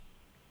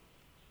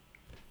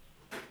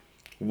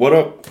What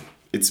up?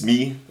 It's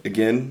me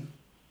again,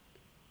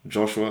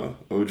 Joshua,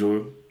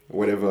 Ojo,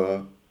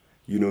 whatever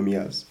you know me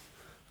as.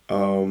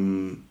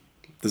 Um,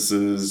 this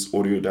is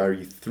Audio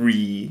Diary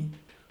 3,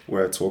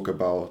 where I talk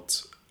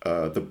about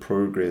the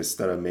progress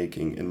that I'm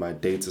making in my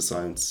data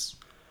science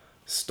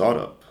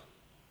startup.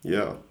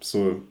 Yeah,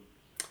 so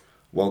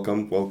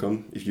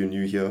welcome. If you're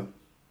new here,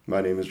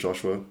 my name is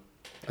Joshua,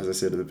 as I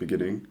said at the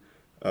beginning.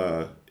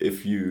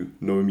 If you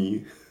know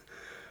me,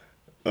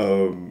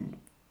 um,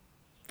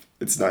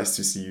 it's nice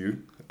to see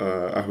you.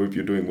 I hope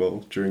you're doing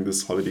well during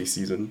this holiday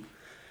season.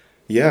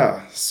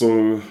 Yeah,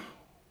 so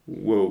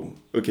whoa.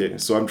 Okay,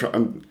 so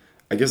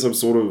I guess I'm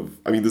sort of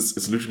I mean this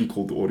it's literally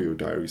called the audio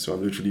diary, so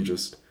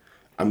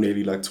I'm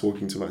nearly like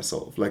talking to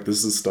myself. Like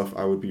this is stuff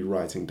I would be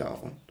writing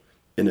down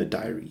in a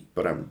diary,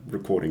 but I'm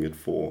recording it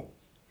for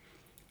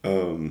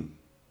um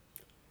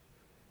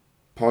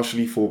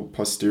partially for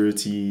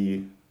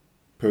posterity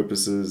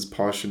purposes,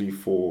 partially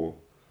for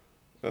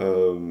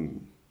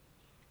um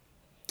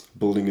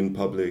building in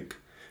public,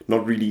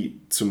 not really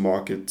to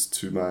market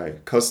to my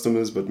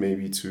customers, but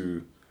maybe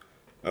to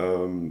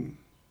um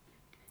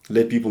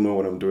let people know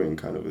what I'm doing,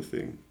 kind of a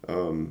thing.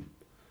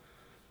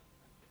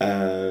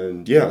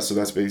 And yeah, so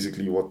that's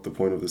basically what the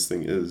point of this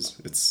thing is.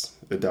 It's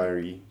a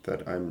diary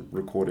that I'm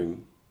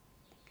recording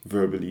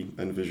verbally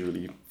and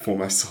visually for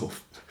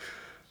myself.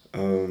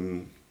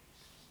 Um,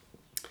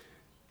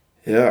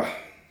 yeah,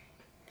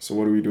 so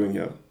what are we doing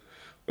here?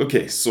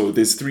 Okay, so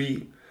there's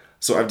three.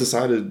 So I've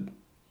decided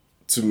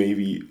to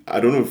maybe, I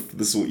don't know if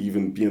this will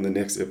even be in the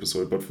next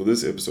episode, but for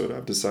this episode,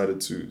 I've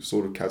decided to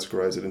sort of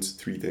categorize it into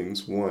three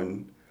things.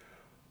 One,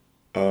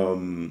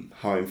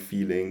 how I'm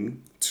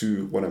feeling.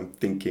 Two, what I'm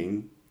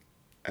thinking.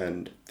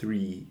 And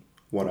three,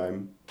 what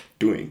I'm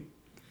doing.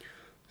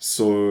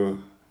 So,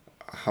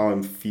 how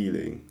I'm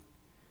feeling.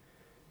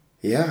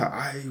 Yeah,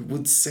 I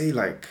would say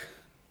like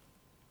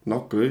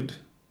not good,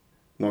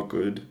 not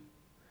good.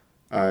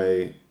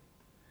 I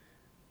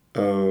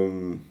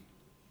um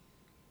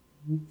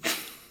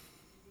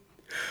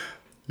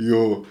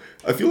yo,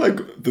 I feel like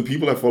the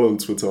people I follow on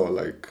Twitter are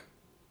like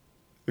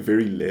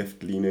very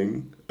left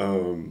leaning,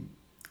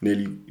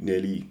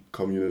 nearly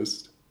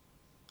communist.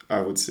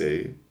 I would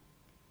say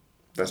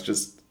that's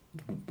just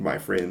my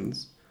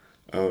friends.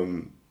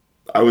 Um,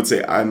 I would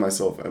say I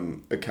myself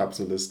am a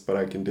capitalist, but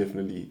I can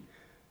definitely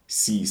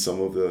see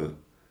some of the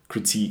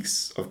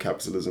critiques of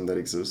capitalism that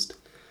exist.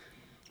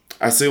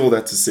 I say all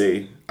that to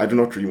say I do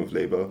not dream of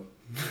labor.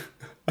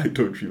 I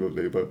don't dream of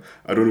labor.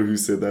 I don't know who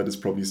said that. It's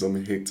probably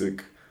some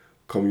hectic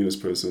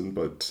communist person,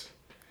 but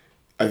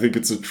I think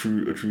it's a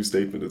true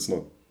statement. It's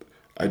not.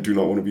 I do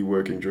not want to be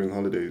working during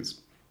holidays.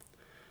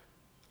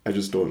 I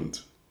just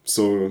don't.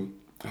 So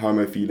how am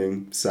I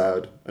feeling?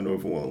 Sad and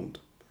overwhelmed.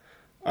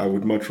 I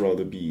would much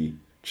rather be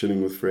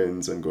chilling with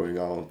friends and going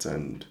out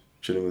and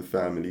chilling with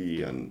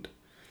family and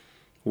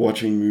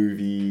watching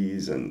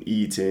movies and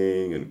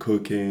eating and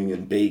cooking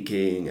and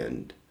baking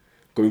and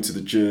going to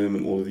the gym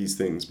and all of these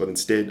things. But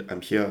instead,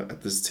 I'm here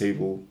at this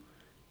table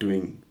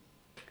doing.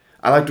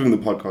 I like doing the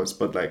podcast,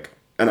 but like,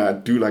 and I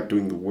do like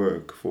doing the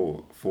work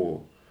for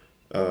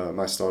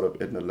my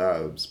startup Edna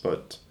Labs.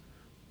 But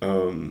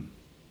um,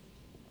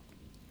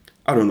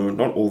 I don't know,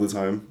 not all the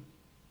time.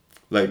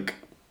 Like,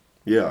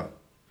 yeah,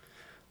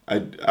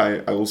 I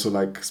also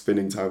like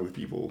spending time with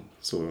people.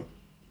 So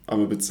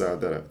I'm a bit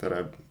sad that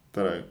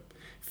I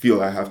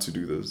feel I have to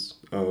do this.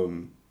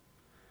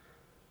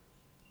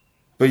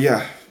 But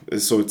yeah,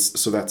 so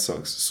that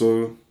sucks.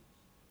 So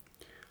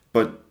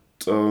but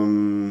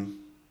um,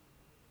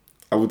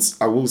 I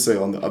will say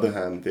on the other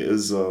hand there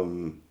is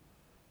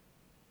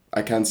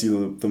I can see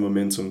the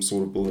momentum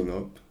sort of building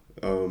up.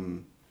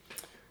 Um,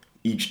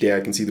 each day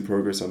I can see the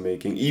progress I'm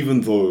making,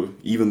 even though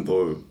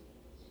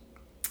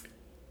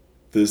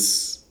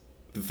this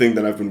the thing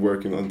that I've been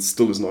working on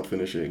still is not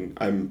finishing.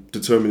 I'm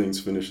determining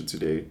to finish it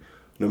today,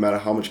 no matter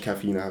how much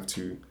caffeine I have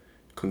to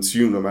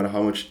consume, no matter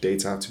how much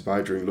data I have to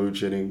buy during load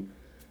shedding.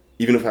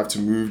 Even if I have to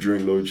move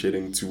during load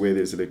shedding to where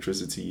there's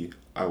electricity,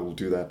 I will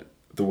do that.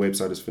 The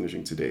website is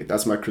finishing today.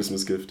 That's my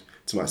Christmas gift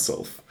to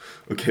myself.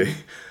 Okay.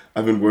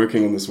 I've been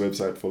working on this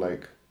website for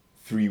like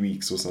 3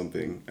 weeks or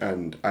something,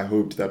 and I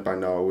hoped that by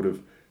now I would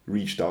have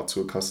reached out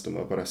to a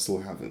customer, but I still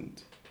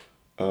haven't.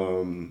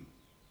 Um,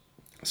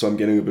 so I'm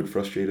getting a bit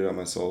frustrated at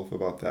myself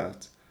about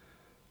that.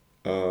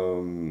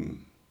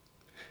 Um,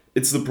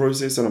 it's the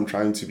process, and I'm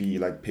trying to be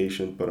like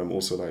patient, but I'm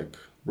also like,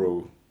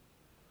 bro,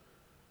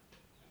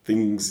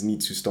 things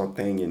need to start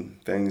thanging.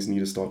 Things need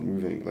to start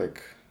moving.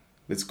 Like,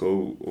 let's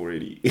go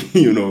already.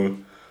 you know.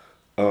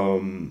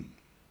 Um,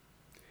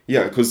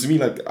 yeah, because to me,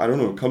 like, I don't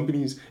know,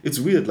 companies. It's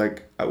weird.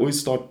 Like, I always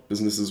start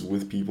businesses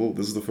with people.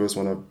 This is the first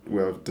one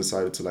where I've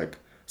decided to like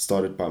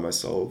start it by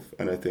myself,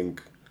 and I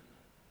think,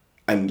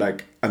 and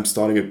like, I'm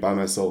starting it by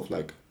myself.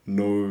 Like,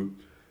 no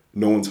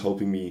one's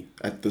helping me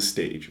at this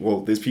stage.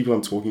 Well, there's people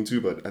I'm talking to,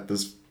 but at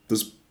this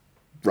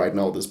right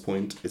now, at this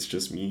point, it's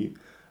just me.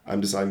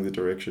 I'm deciding the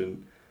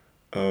direction.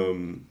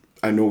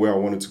 I know where I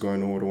wanted to go. I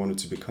know what I wanted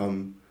to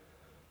become.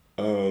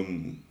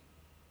 Um,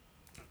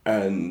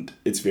 and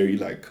it's very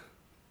like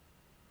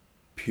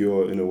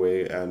pure in a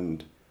way,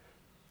 and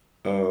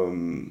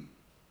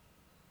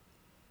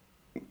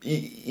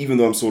even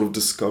though I'm sort of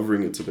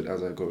discovering it a bit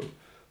as I go.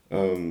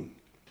 Um,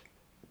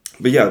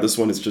 but yeah, this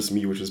one is just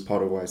me, which is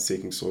part of why it's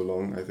taking so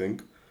long, I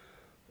think.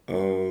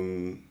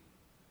 Um,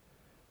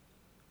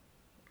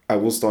 I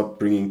will start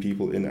bringing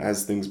people in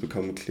as things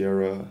become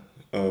clearer.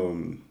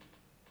 Um,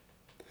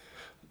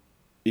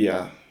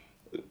 yeah,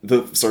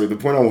 the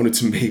point I wanted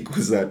to make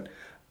was that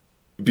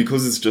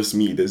because it's just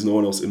me, there's no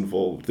one else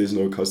involved. There's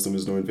no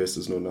customers, no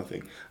investors, no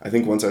nothing. I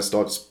think once I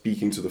start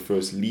speaking to the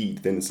first lead,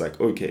 then it's like,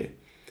 okay,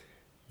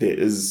 there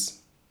is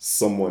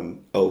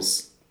someone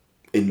else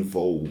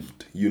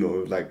involved,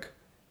 like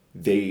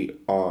they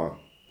are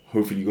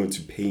hopefully going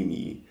to pay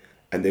me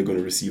and they're going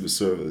to receive a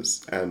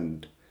service.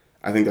 And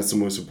I think that's the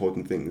most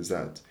important thing, is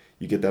that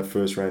you get that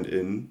first round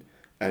in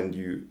and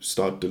you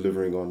start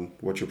delivering on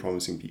what you're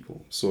promising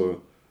people.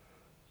 So,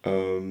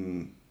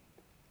 um,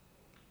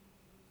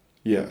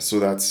 yeah, so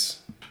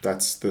that's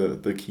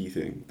the key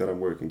thing that I'm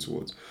working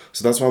towards.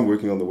 So that's why I'm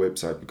working on the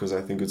website, because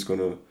I think it's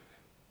gonna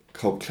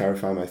help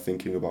clarify my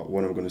thinking about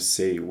what I'm gonna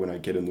say when I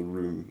get in the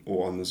room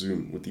or on the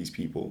Zoom with these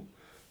people.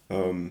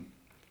 Um,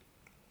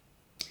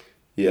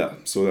 yeah,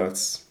 so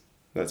that's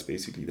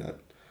basically that.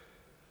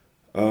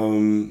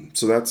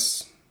 So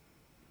that's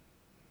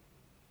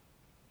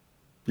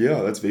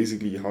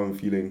basically how I'm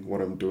feeling,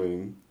 what I'm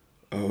doing,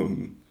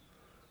 um,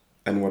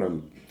 and what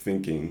I'm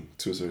thinking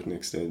to a certain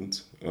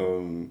extent.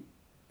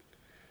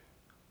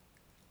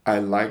 I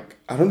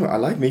don't know, I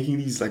like making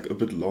these like a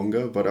bit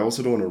longer, but I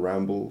also don't want to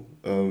ramble.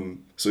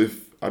 So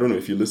if, I don't know,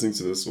 if you're listening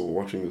to this or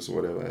watching this or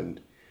whatever, and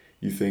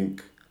you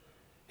think,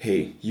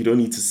 hey, you don't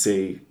need to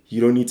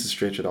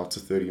stretch it out to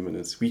 30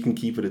 minutes. We can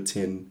keep it at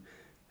 10,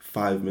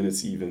 5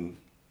 minutes even.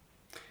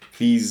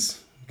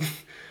 Please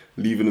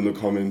leave it in the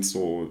comments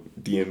or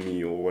DM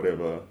me or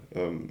whatever.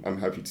 I'm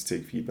happy to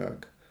take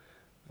feedback.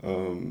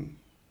 Um,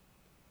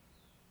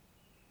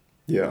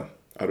 yeah,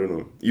 I don't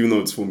know. Even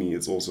though it's for me,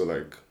 it's also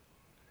like,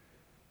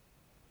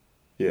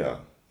 yeah,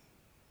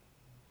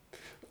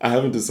 I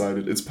haven't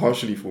decided. It's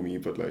partially for me,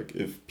 but like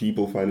if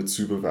people find it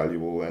super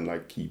valuable and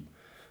like keep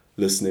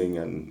listening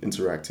and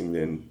interacting,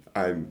 then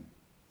I'm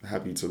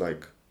happy to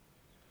like,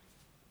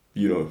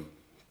 you know,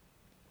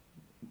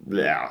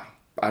 yeah.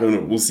 I don't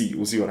know. We'll see.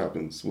 We'll see what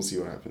happens. We'll see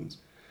what happens.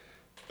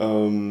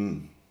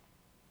 Um,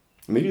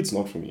 Maybe it's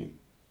not for me,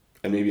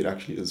 and maybe it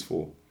actually is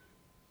for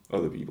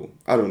other people.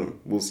 I don't know.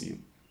 We'll see.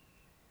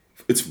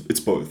 It's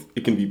both.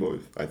 It can be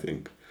both, I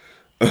think.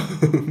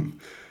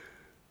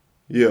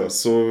 Yeah.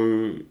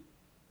 So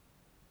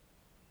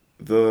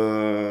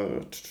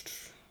the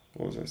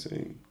what was I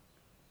saying?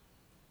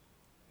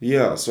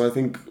 Yeah. So I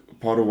think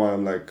part of why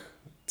I'm like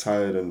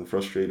tired and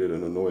frustrated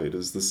and annoyed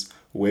is this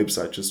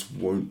website just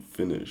won't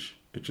finish.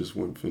 It just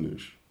won't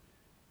finish.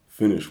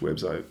 Finish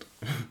website.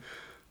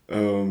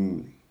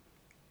 um,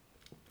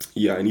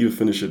 yeah, I need to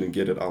finish it and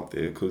get it out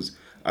there, because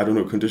I don't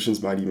know,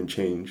 conditions might even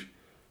change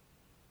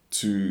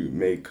to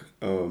make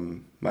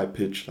my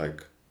pitch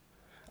like,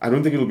 I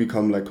don't think it'll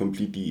become like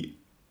completely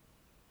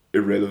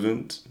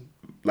irrelevant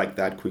like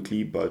that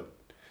quickly, but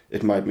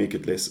it might make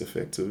it less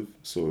effective.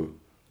 So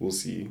we'll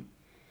see.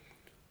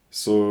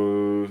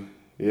 So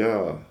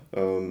yeah,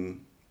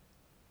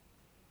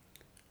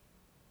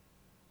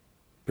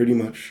 pretty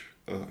much.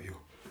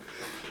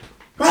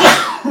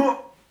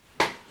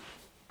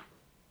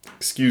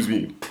 Excuse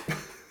me.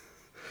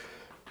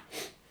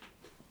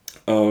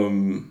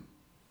 Um,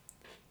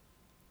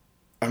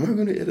 am I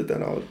gonna edit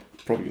that out?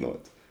 Probably not.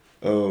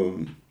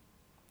 Um,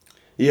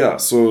 yeah.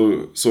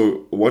 So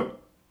what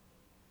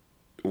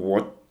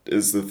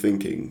is the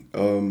thinking?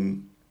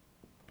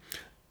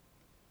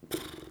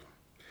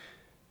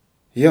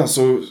 Yeah.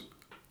 So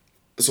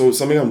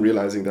something I'm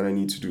realizing that I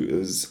need to do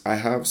is I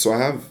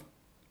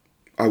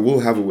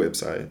will have a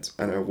website,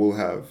 and I will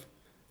have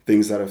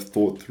things that I've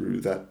thought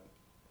through that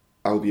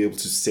I'll be able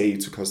to say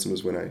to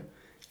customers when I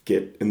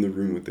get in the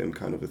room with them,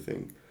 kind of a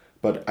thing.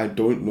 But I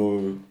don't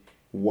know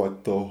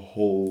what the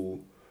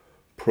whole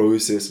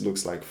process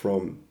looks like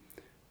from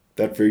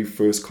that very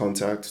first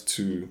contact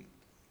to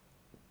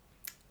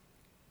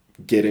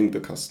getting the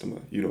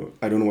customer.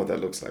 I don't know what that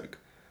looks like.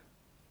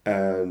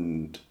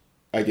 And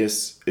I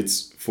guess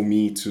it's for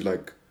me to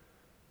like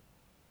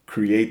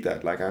create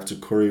that. Like I have to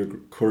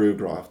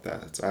choreograph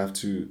that. I have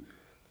to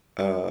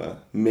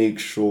make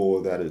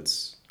sure that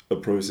it's a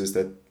process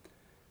that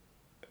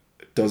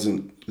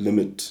doesn't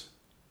limit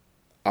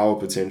our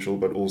potential,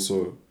 but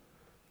also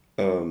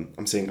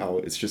I'm saying our,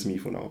 it's just me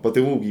for now, but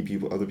there will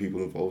be other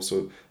people involved.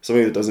 So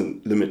something that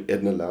doesn't limit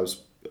Edna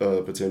Lab's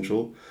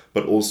potential,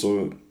 but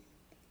also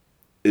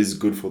is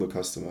good for the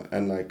customer.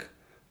 And like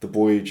the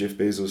boy Jeff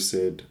Bezos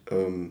said,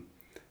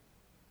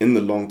 in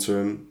the long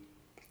term,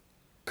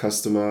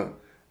 customer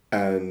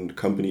and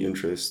company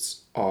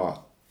interests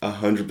are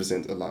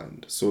 100%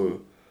 aligned.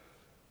 So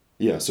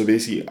yeah, so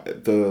basically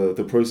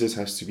the process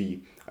has to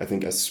be, I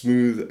think, as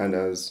smooth and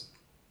as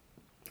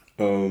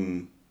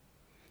um,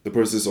 the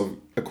process of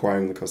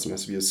acquiring the customer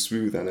has to be as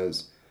smooth and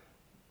as,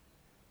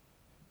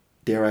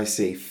 dare I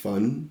say,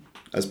 fun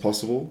as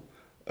possible.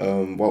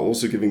 while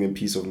also giving them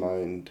peace of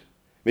mind.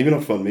 Maybe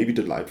not fun, maybe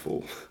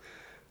delightful,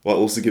 while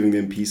also giving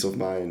them peace of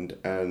mind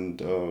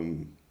and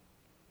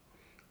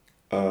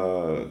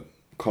uh,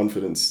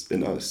 confidence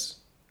in us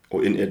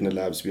or in Edna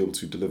Labs to be able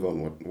to deliver on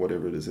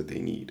whatever it is that they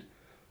need.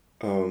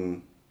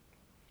 Um,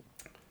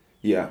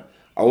 yeah,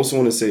 I also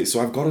want to say,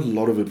 so I've got a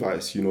lot of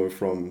advice,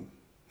 from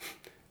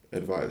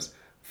advice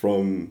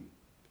from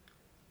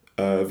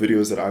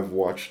videos that I've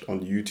watched on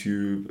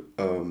YouTube,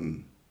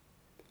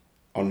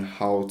 on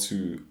how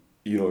to,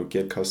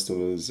 get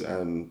customers,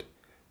 and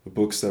the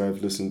books that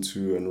I've listened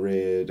to and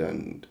read,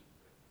 and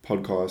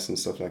podcasts and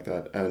stuff like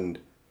that. And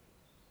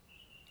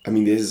I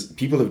mean, there's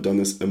people have done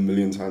this a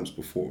million times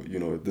before.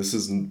 This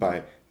is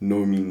by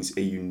no means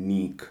a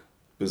unique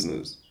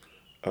business.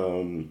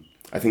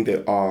 I think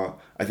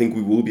I think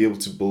we will be able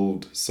to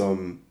build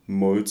some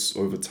moats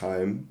over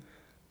time.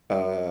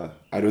 I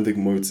don't think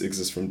moats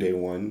exist from day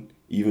one.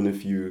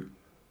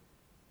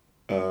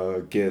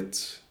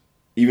 Get,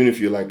 even if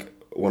you're like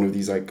one of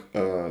these like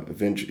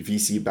venture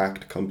VC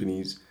backed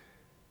companies,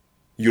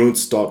 you don't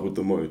start with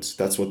the moats.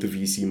 That's what the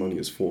VC money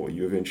is for.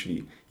 You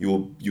eventually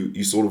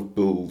you sort of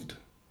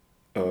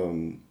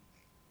um,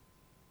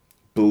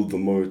 build the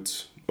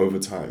moat over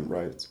time,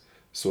 right?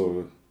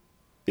 So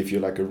if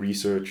you're like a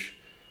research,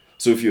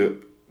 so if you're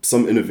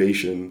some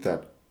innovation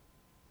that,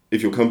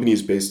 if your company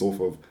is based off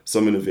of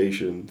some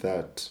innovation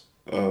that,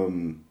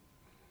 um,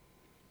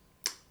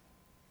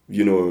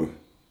 you know,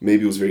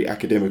 maybe it was very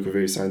academic or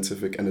very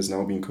scientific and is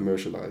now being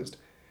commercialized,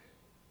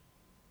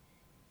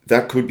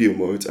 that could be a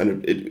moat,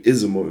 and it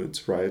is a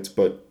moat, right?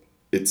 But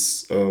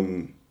it's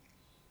the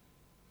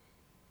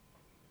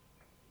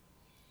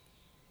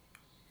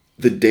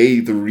day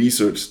the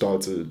research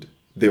started,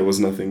 there was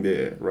nothing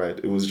there, right?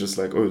 It was just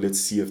like, oh, let's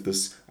see if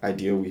this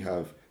idea we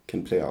have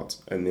can play out,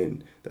 and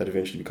then that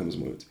eventually becomes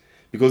moat.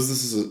 Because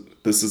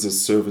this is a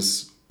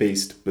service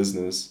based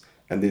business,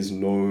 and there's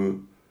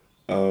no,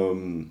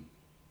 um,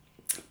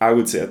 I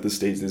would say at this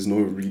stage, there's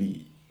no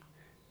really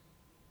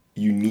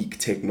unique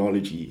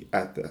technology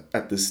at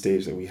this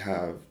stage that we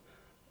have,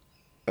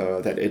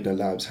 that Edna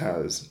Labs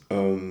has.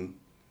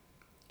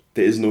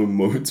 There is no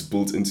moat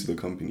built into the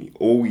company.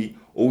 All we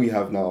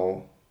have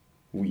now,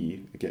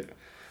 we again.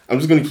 I'm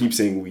just gonna keep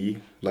saying we.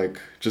 Like,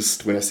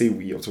 just when I say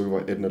we, I'm talking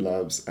about Edna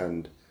Labs,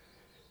 and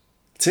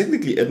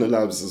technically Edna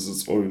Labs is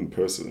its own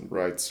person,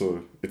 right?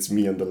 So it's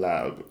me and the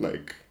lab,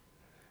 like,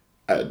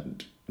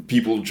 and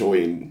people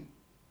join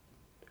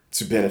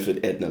to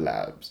benefit Edna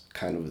Labs,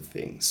 kind of a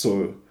thing.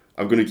 So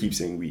I'm gonna keep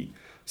saying we.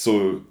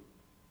 So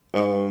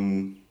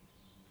um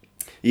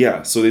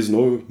yeah, so there's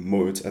no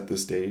moat at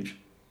this stage.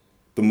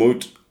 The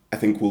moat, I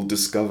think, we'll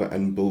discover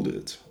and build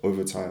it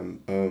over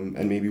time,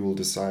 and maybe we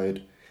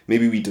decide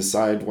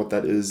what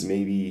that is.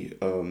 Maybe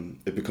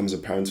it becomes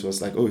apparent to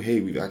us, like, oh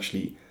hey, we've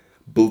actually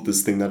built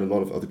this thing that a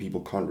lot of other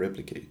people can't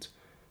replicate.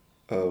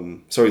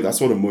 Sorry,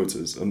 that's what a moat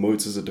is. A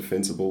moat is a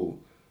defensible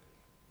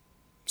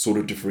sort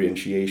of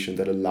differentiation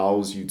that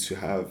allows you to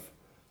have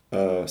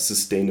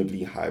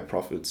sustainably high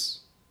profits.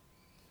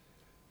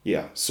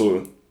 Yeah,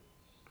 so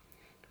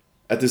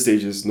at this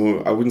stage, there's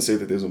no, I wouldn't say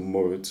that there's a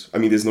moat. I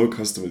mean, there's no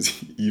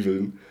customers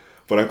even,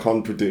 but I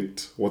can't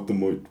predict what the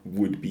moat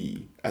would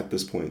be at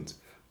this point.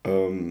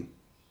 Um,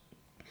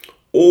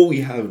 all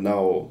we have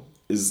now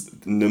is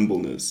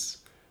nimbleness,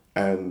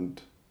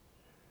 and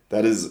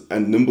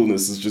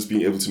nimbleness is just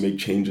being able to make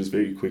changes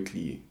very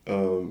quickly.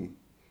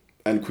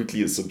 And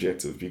quickly is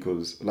subjective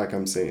because, like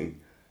I'm saying,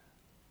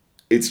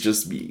 it's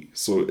just me.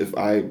 So if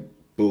I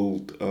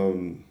build,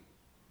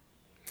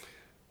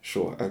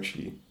 sure,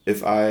 actually,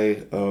 if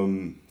I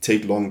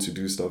take long to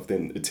do stuff,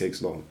 then it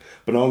takes long.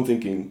 But now I'm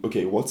thinking,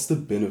 okay, what's the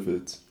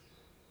benefit?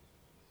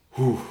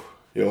 Whew,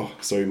 yeah,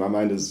 sorry, my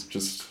mind is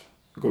just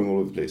going all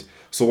over the place.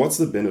 So what's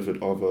the benefit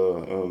of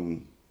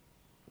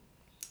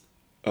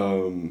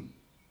um,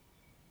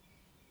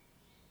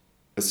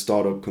 a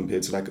startup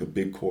compared to like a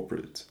big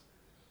corporate?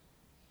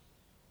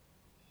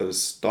 A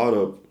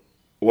startup,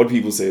 what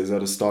people say is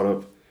that a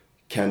startup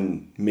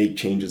can make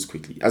changes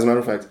quickly. As a matter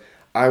of fact,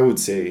 I would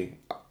say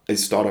a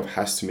startup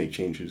has to make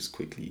changes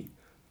quickly,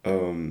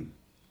 um,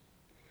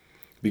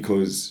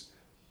 because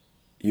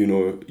you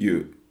know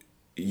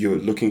you're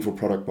looking for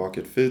product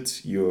market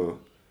fit.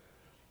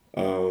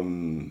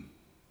 Um,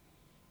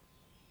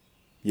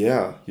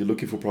 you're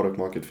looking for product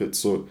market fit.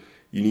 So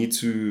you need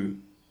to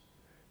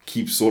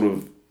keep sort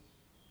of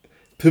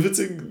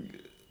pivoting,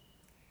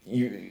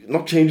 you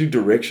not changing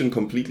direction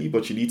completely,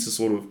 but you need to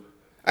sort of,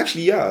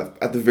 actually, yeah,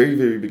 at the very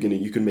very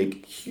beginning you can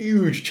make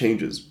huge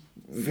changes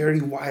very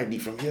widely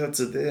from here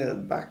to there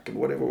and back and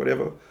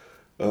whatever.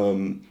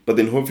 But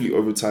then hopefully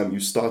over time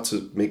you start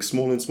to make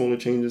smaller and smaller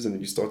changes, and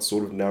then you start to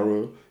sort of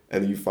narrow,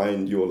 and then you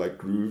find your like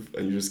groove,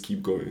 and you just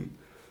keep going.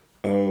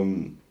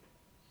 um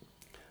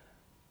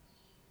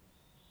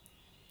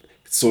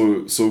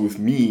so with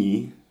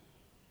me,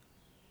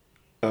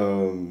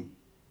 um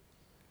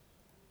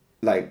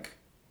like,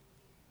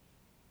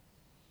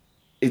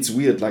 it's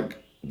weird,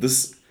 like,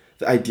 the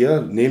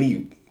idea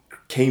nearly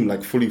came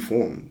like fully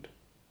formed.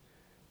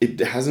 It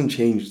hasn't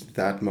changed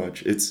that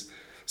much. It's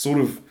sort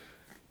of,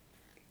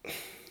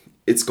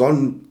 it's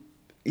gone,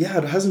 yeah,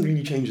 it hasn't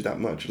really changed that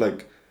much.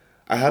 Like,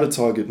 I had a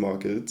target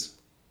market.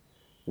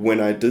 When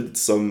I did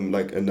some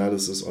like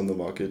analysis on the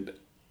market,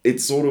 it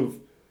sort of,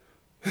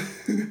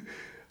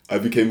 I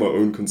became my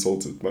own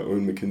consultant, my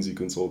own McKinsey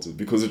consultant,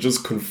 because it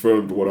just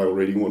confirmed what I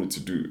already wanted to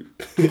do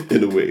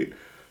in a way.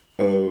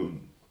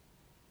 Um,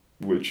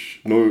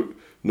 which no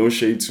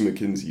shade to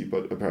McKinsey,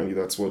 but apparently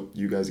that's what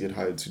you guys get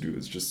hired to do,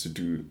 is just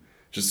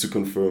to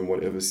confirm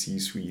whatever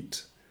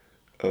C-suite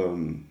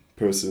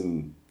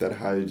person that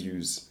hired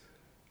you's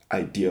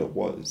idea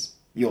was.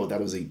 Yo,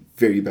 that was a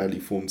very badly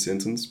formed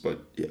sentence,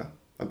 but yeah,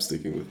 I'm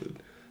sticking with it.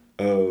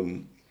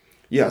 Um,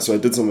 yeah, so I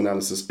did some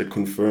analysis. It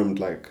confirmed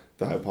like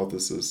the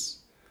hypothesis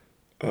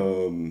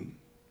um,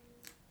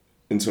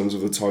 in terms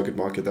of the target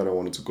market that I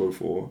wanted to go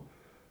for.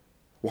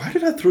 Why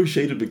did I throw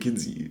shade at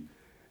McKinsey?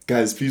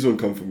 Guys, please don't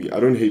come for me. I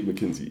don't hate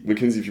McKinsey.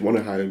 McKinsey, if you want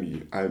to hire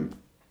me,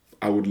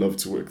 I would love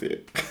to work there.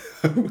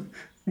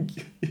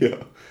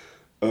 Yeah.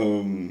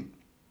 Um,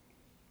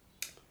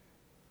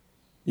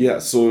 yeah,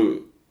 so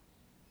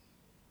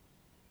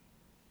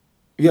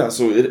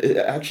it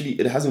actually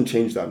it hasn't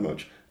changed that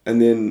much.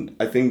 And then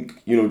I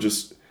think,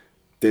 just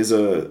there's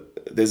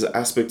there's an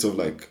aspect of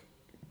like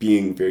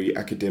being very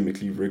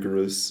academically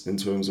rigorous in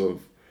terms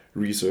of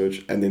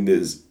research, and then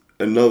there's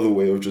another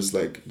way of just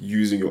like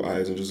using your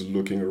eyes and just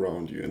looking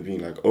around you and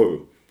being like,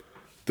 oh,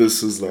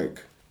 this is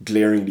like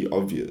glaringly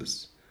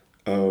obvious.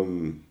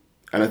 And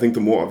I think the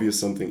more obvious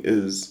something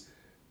is,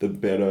 the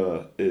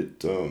better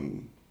it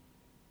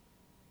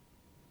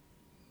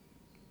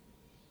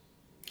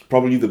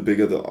probably the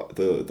bigger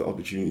the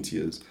opportunity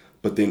is,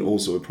 but then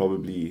also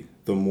probably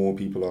the more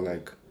people are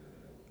like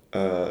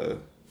uh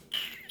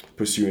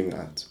pursuing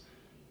that,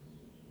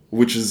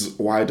 which is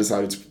why I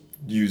decided to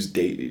use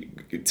data,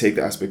 take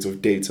the aspect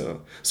of data.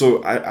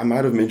 So I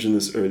might have mentioned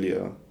this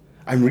earlier.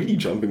 I'm really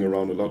jumping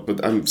around a lot,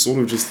 but I'm sort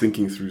of just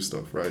thinking through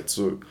stuff, right?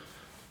 So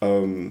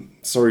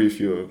sorry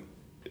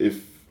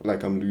if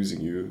like I'm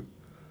losing you.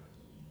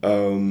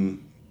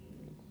 Um,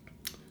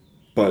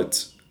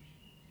 but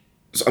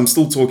so I'm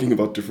still talking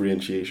about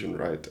differentiation,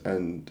 right?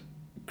 And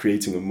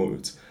creating a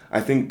moat.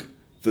 I think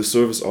the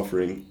service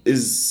offering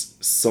is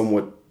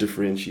somewhat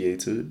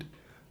differentiated,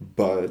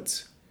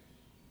 but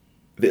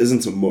there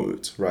isn't a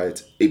moat,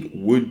 right?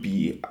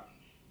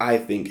 I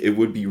think it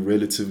would be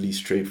relatively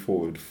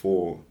straightforward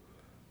for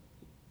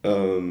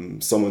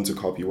someone to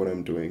copy what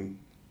I'm doing,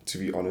 to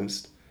be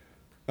honest.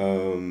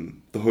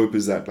 The hope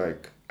is that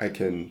like I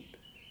can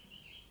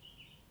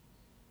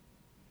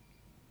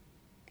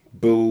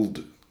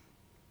build,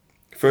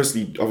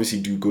 firstly, obviously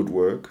do good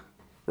work,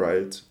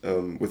 right?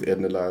 With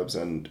Edna Labs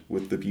and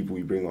with the people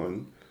we bring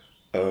on.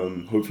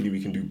 Hopefully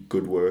we can do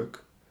good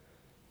work.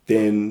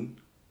 Then,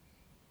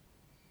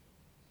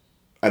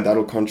 and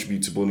that'll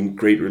contribute to building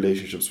great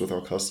relationships with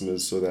our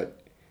customers, so that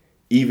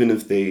even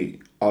if they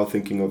are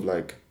thinking of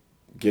like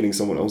getting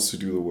someone else to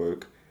do the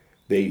work,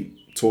 they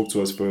talk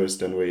to us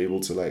first and we're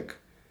able to like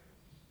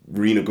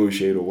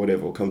renegotiate or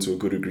whatever, or come to a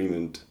good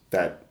agreement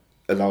that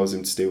allows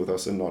them to stay with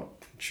us and not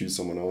choose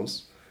someone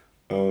else.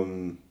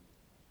 Um,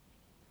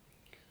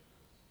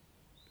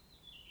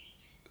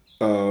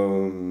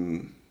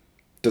 um,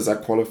 does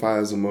that qualify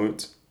as a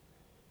moat?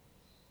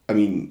 I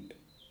mean,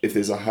 if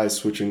there's a high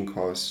switching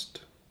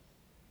cost,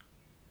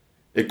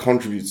 it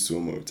contributes to a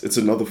moat. It's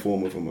another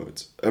form of a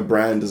moat. A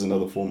brand is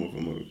another form of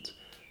a moat.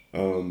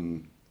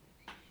 Um,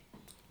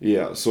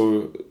 yeah,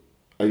 so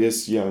I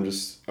guess yeah,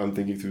 I'm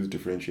thinking through the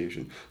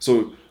differentiation.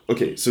 So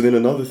okay, so then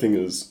another thing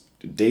is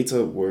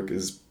data work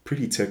is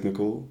pretty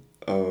technical.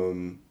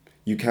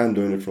 You can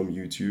learn it from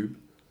YouTube,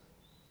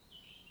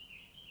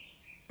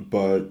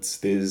 but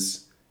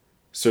there's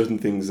certain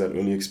things that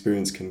only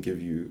experience can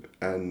give you,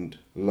 and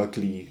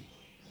luckily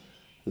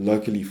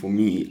for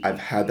me, I've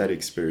had that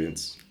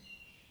experience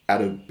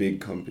at a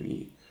big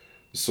company.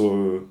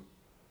 So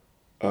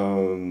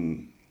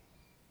um,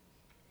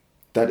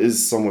 that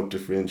is somewhat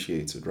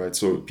differentiated, right?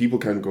 So people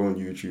can go on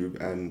YouTube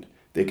and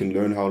they can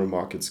learn how to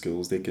market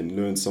skills, they can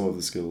learn some of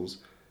the skills,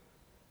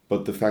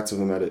 but the fact of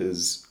the matter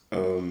is,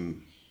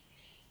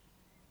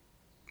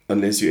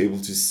 unless you're able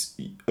to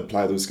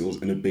apply those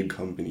skills in a big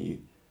company,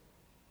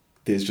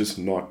 there's just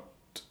not,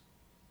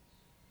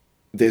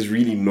 there's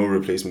really no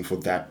replacement for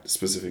that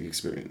specific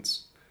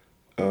experience.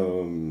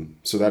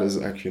 So that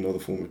is actually another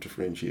form of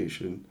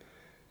differentiation,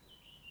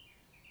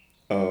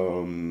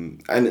 and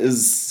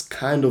is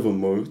kind of a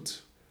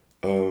moat.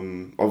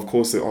 Of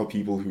course, there are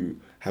people who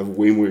have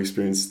way more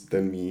experience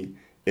than me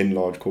in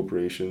large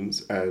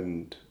corporations,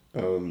 and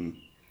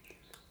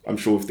I'm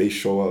sure if they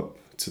show up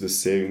to the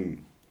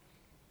same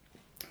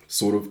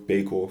sort of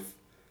bake off,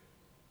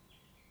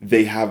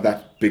 they have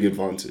that big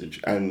advantage.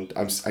 And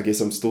I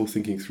guess I'm still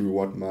thinking through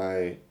what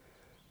my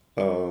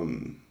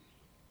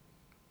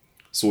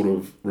sort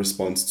of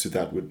response to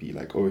that would be.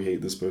 Like, oh, hey,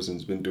 this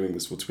person's been doing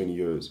this for 20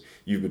 years.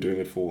 You've been doing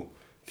it for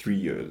 3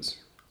 years.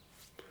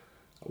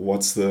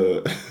 What's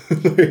the,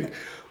 like,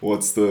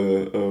 what's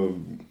the,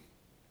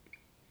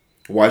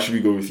 why should we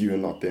go with you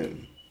and not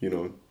them, you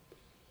know?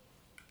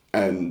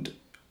 And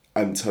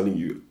I'm telling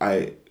you,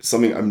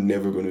 something I'm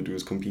never going to do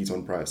is compete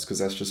on price, because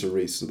that's just a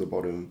race to the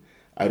bottom.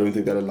 I don't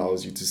think that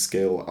allows you to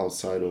scale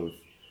outside of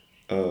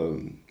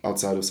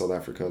South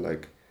Africa.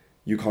 Like,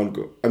 you can't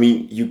go. I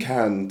mean, you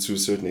can to a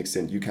certain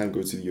extent. You can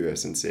go to the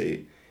US and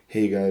say,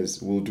 "Hey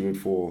guys, we'll do it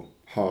for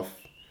half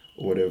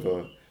or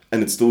whatever,"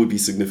 and it still would be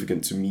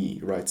significant to me,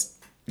 right?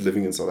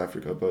 Living in South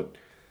Africa, but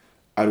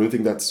I don't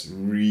think that's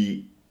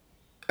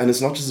and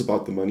it's not just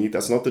about the money.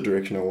 That's not the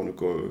direction I want to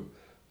go.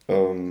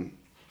 Um,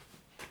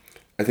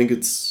 I think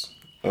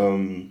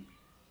um,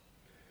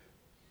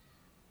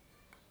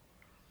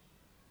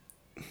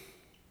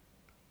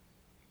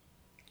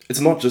 it's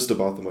not just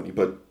about the money,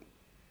 but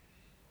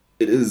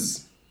it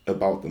is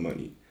about the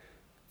money.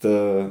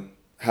 The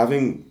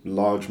Having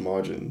large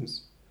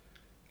margins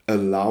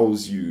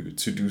allows you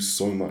to do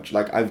so much.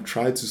 Like, I've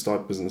tried to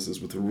start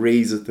businesses with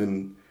razor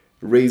thin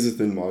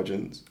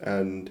margins,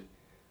 and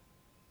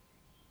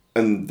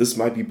this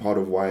might be part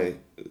of why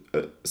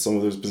some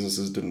of those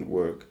businesses didn't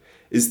work.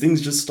 Is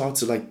things just start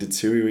to like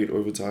deteriorate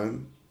over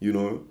time.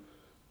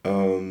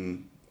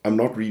 I'm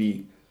not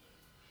really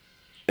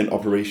an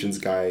operations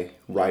guy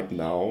right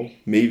now.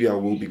 Maybe I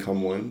will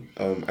become one.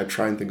 I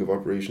try and think of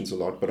operations a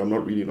lot, but I'm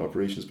not really an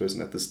operations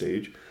person at this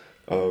stage.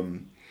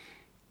 Um,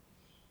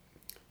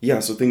 yeah,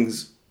 so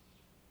things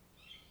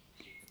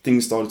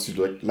started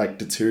to like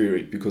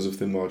deteriorate because of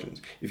thin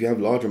margins. If you have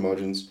larger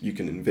margins, you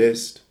can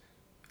invest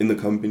in the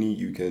company.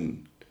 You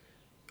can,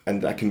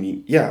 and that can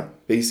mean, yeah,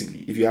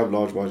 basically, if you have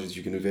large margins,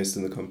 you can invest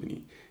in the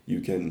company.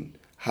 You can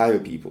hire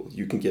people.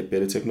 You can get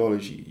better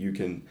technology. You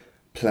can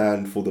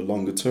plan for the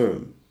longer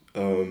term.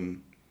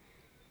 Um,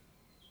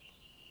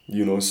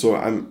 so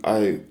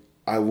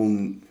I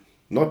will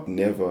not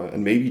never,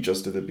 and maybe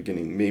just at the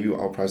beginning, maybe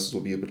our prices will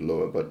be a bit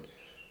lower, but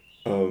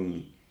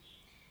um,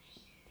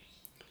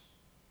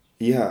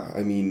 yeah,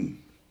 I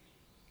mean,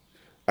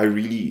 I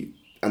really,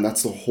 and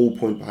that's the whole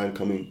point behind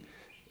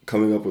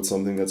coming up with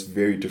something that's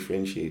very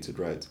differentiated,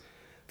 right?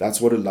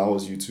 That's what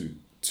allows you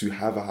to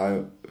have a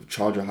higher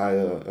charge a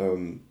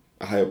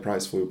higher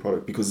price for your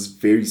product, because it's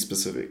very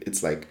specific.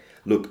 It's like,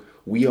 look,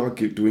 we are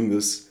doing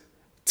this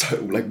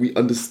like, we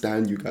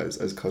understand you guys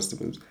as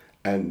customers,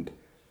 and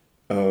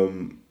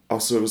our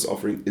service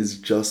offering is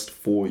just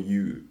for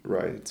you,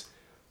 right?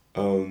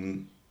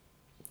 Um,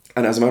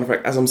 and as a matter of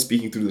fact, as I'm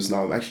speaking through this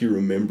now, I'm actually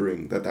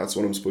remembering that that's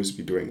what I'm supposed to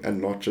be doing,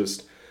 and not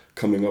just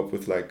coming up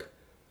with like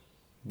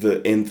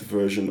the nth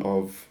version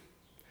of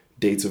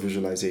data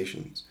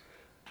visualizations.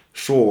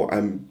 Sure,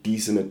 I'm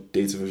decent at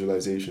data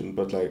visualization,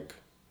 but like,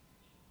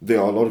 there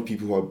are a lot of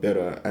people who are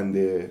better, and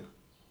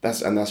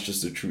that's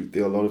just the truth.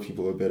 There are a lot of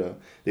people who are better.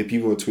 There are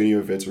people who are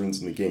 20-year veterans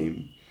in the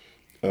game.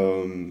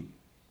 Um,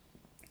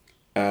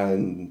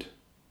 and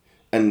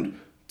and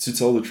to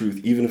tell the truth,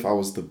 even if I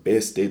was the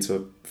best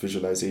data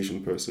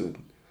visualization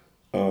person,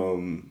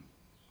 um,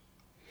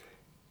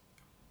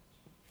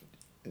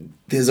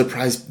 there's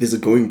a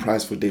going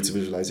price for data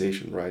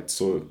visualization, right?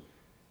 So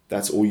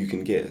that's all you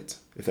can get,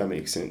 if that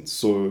makes sense.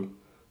 So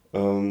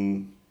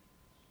um,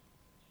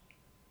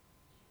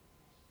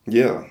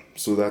 yeah,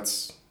 so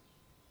that's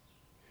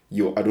I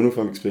don't know if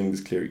I'm explaining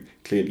this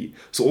clearly.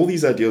 So all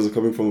these ideas are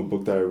coming from a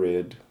book that I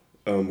read,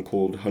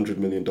 called $100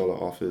 Million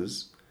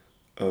Offers.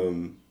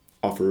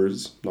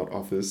 Offers, not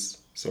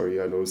office.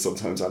 Sorry, I know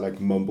sometimes I like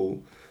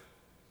mumble.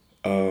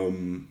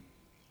 Um,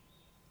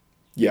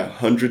 yeah,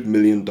 $100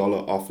 Million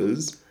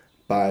Offers,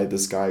 by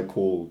this guy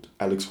called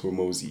Alex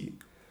Hormozy,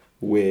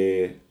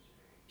 where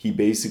he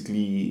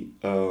basically,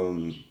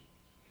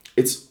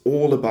 it's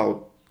all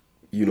about,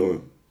 you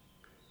know,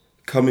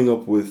 coming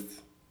up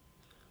with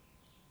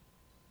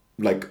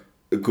like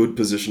a good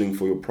positioning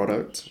for your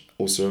product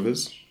or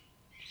service,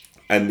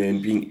 and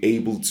then being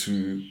able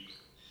to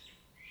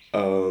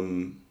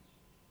um,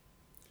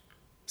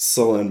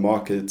 sell and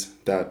market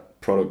that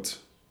product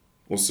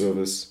or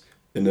service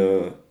in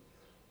uh,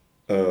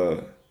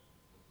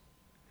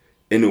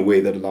 in a way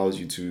that allows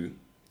you to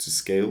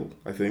scale,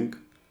 I think.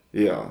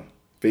 Yeah,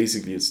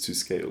 basically it's to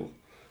scale.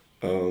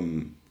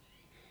 Um,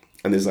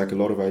 and there's like a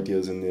lot of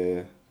ideas in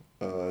there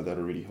that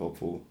are really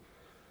helpful.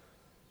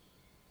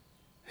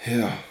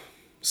 Yeah.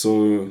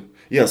 So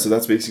yeah, so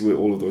that's basically where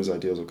all of those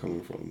ideas are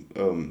coming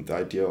from. The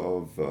idea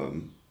of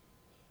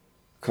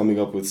coming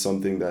up with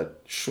something that,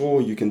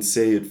 sure, you can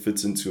say it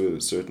fits into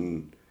a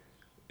certain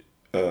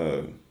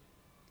uh,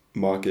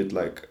 market.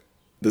 Like,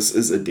 this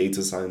is a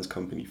data science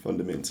company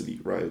fundamentally,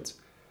 right?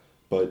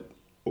 But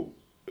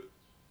I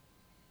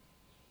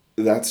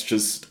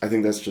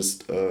think that's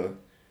just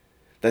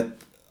that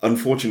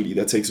unfortunately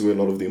that takes away a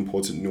lot of the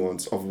important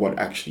nuance of what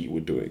actually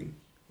we're doing.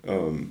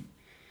 Um,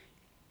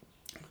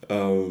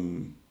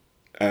 um,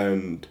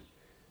 and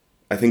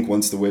I think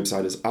once the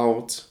website is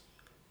out,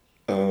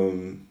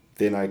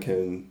 then I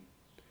can.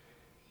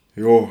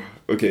 Oh,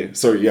 okay.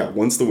 Sorry. Yeah.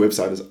 Once the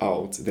website is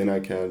out, then I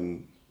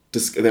can.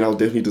 Then I'll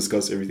definitely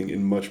discuss everything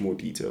in much more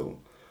detail.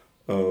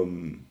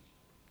 Um,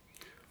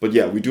 but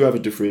yeah, we do have a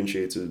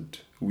differentiated.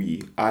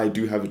 I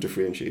do have a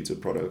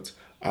differentiated product.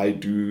 I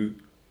do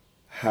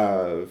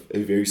have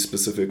a very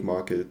specific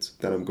market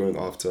that I'm going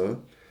after.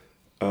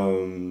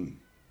 Um,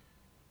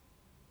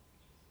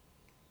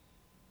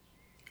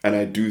 And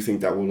I do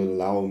think that will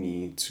allow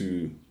me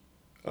to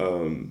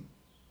um,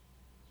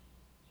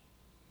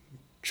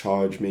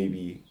 charge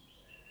maybe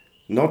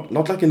not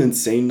like an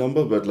insane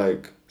number, but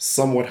like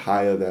somewhat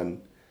higher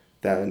than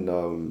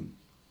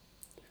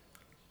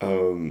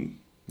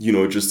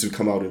just to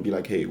come out and be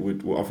like, hey,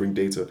 we're offering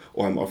data,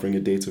 or I'm offering a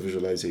data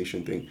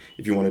visualization thing.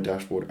 If you want a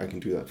dashboard, I can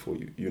do that for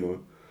you, you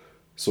know?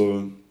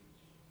 So,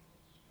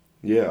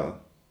 yeah.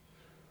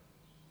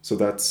 So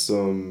that's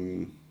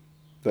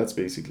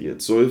basically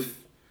it. So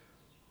if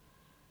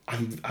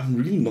I'm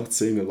really not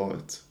saying a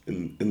lot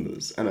in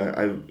this, and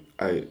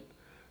I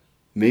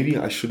maybe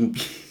I shouldn't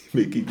be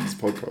making these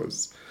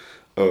podcasts.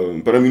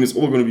 But I mean, it's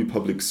all going to be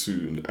public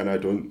soon, and I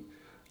don't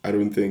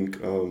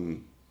think,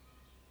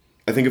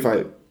 I think if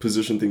I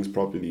position things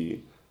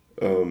properly,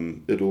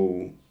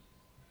 it'll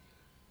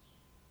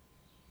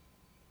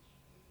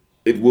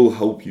it will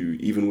help you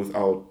even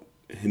without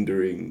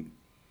hindering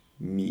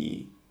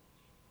me.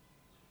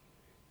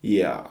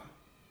 Yeah,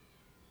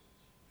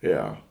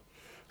 yeah.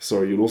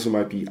 Sorry, it also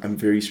might be I'm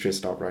very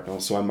stressed out right now,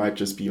 so I might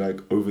just be like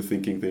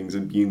overthinking things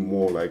and being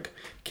more like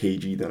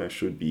cagey than I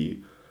should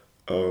be.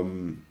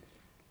 Um,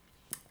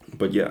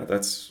 but yeah,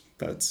 that's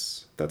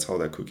how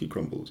that cookie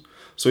crumbles.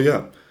 So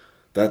yeah,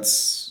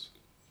 that's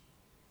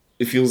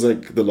it feels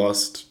like the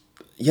last,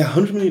 yeah,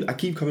 100 million. I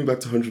keep coming back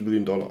to $100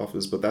 million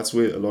offers, but that's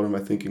where a lot of my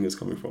thinking is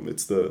coming from.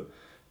 It's the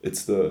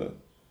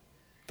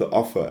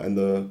offer and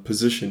the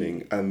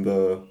positioning and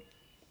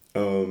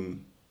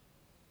um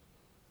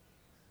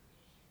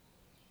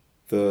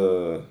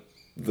the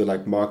the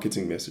like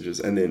marketing messages,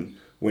 and then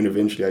when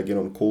eventually I get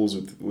on calls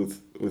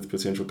with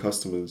potential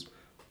customers,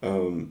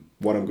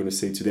 what I'm going to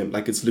say to them,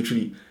 like it's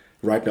literally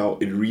right now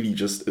it really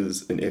just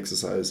is an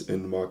exercise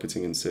in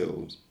marketing and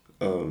sales,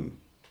 um,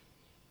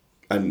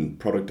 and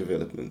product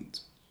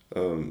development,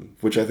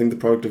 which I think the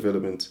product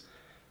development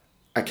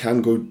I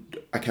can go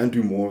I can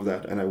do more of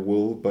that, and I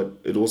will, but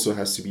it also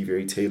has to be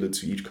very tailored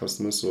to each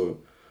customer. So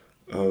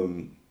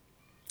um,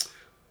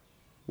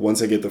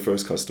 once I get the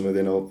first customer,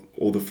 then I'll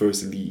or the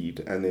first lead,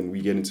 and then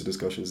we get into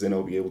discussions, then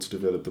I'll be able to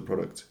develop the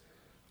product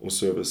or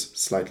service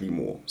slightly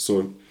more.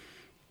 So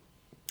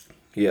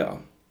yeah,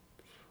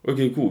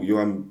 okay, cool. Yo,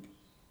 I'm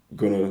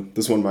gonna.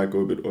 This one might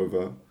go a bit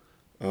over.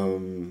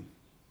 Um,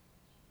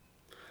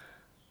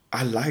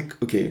 I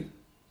like. Okay,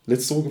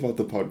 let's talk about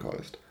the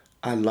podcast.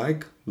 I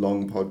like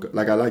long podcast.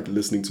 Like I like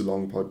listening to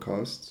long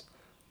podcasts.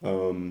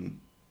 Um,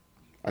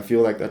 I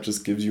feel like that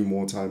just gives you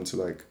more time to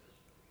like.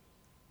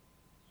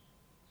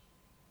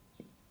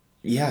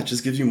 Yeah, it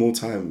just gives you more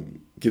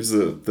time. Gives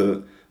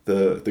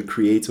the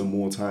creator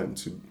more time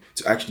to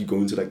actually go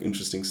into like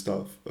interesting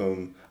stuff.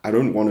 I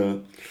don't want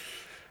to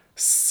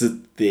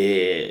sit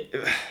there.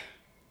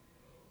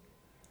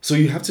 So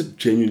you have to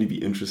genuinely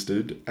be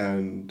interested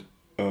and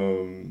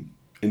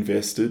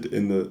invested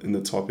in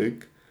the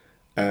topic,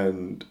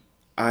 and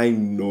I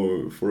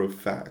know for a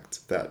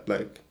fact that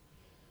like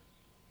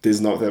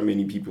there's not that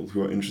many people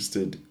who are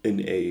interested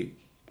in a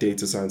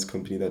data science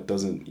company that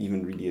doesn't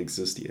even really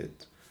exist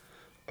yet.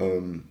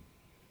 Um,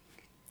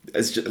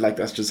 it's just like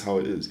that's just how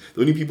it is.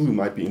 The only people who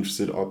might be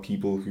interested are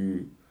people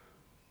who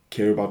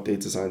care about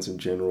data science in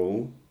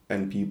general,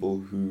 and people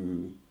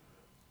who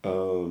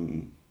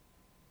um,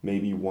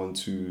 maybe want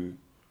to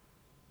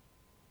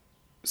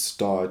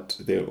start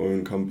their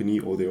own company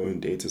or their own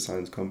data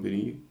science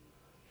company.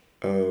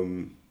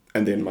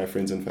 And then my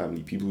friends and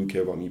family, people who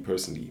care about me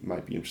personally,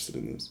 might be interested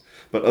in this.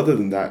 But other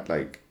than that,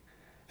 like,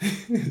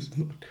 it's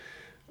not,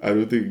 I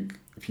don't think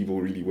people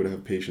really would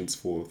have patience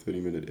for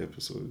 30-minute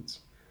episodes.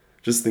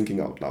 Just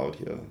thinking out loud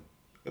here.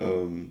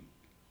 Um,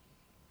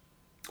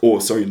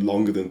 or, sorry,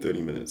 longer than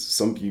 30 minutes.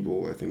 Some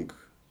people, I think,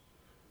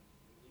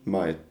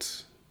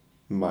 might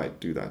might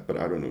do that, but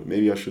I don't know.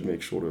 Maybe I should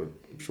make shorter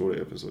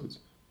episodes.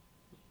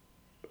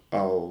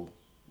 I'll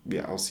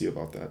yeah, I'll see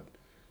about that.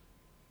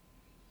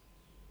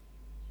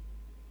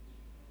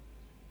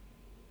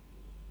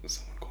 Is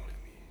someone calling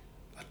me?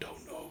 I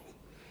don't know.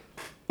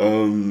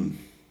 Um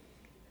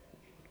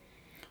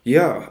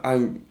yeah, I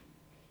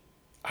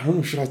don't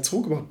know, should I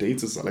talk about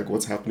data like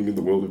what's happening in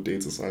the world of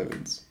data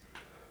science?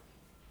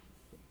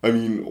 I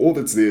mean, all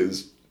that's there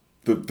is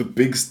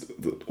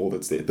all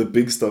that's there. The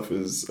big stuff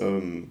is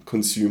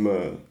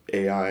consumer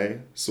AI.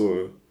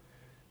 So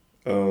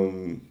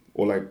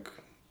or like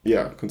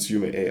yeah,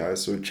 consumer AI.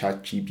 So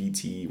Chat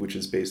GPT, which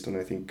is based on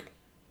I think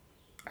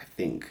I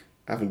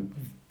haven't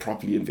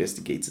properly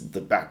investigated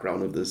the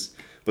background of this,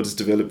 but it's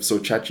developed. So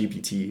Chat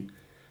GPT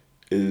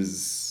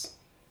is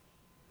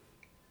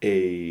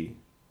a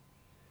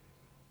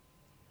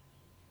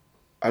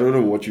I don't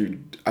know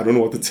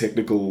what the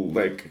technical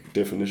like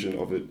definition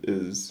of it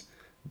is,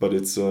 but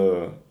it's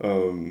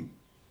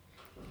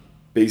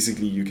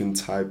basically you can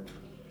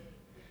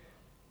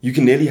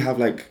nearly have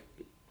like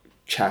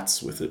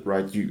chats with it,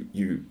 right?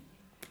 You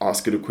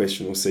ask it a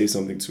question or say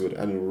something to it,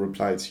 and it will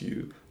reply to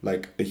you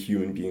like a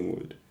human being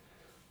would.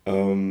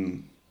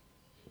 Um,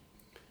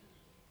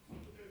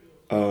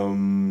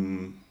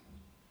 um,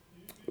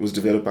 it was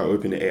developed by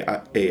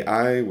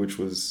OpenAI, which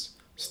was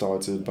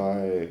started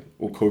by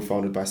or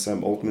co-founded by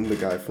Sam Altman, the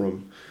guy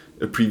from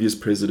a previous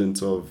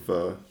president of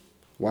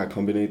Y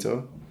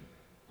Combinator.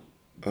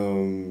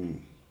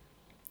 Um,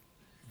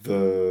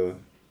 the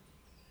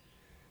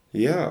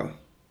yeah,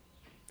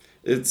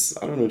 it's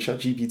I don't know.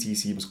 ChatGPT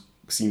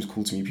seems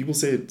cool to me. People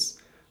say it's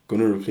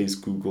gonna replace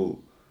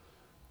Google.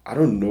 I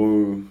don't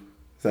know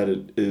that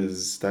it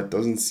is. That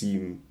doesn't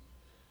seem.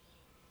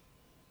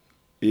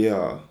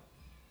 Yeah,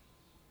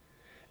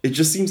 it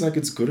just seems like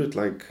it's good at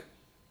like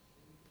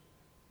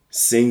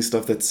saying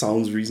stuff that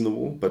sounds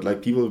reasonable, but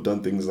like people have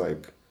done things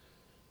like,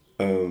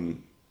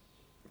 um,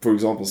 for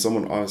example,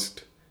 someone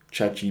asked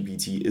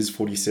ChatGPT, "Is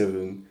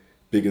 47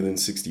 bigger than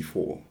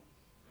 64?"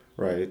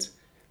 Right,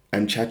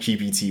 and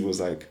ChatGPT was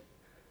like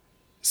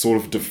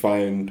sort of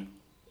defined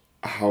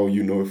how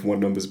you know if one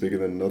number is bigger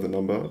than another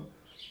number,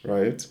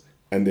 right?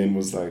 And then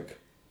was like,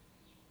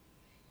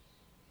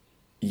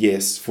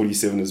 yes,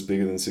 47 is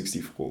bigger than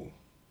 64.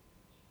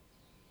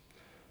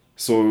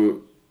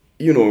 So,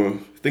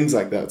 things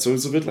like that. So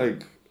it's a bit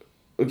like,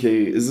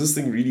 okay, is this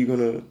thing really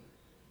gonna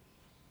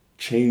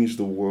change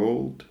the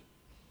world?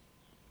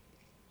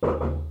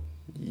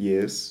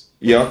 Yes.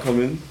 Yeah,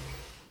 come in.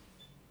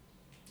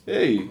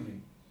 Hey.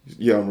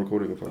 Yeah, I'm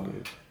recording a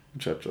podcast.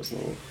 Chat just now.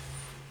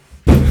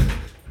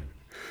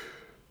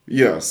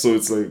 Yeah, so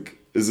it's like,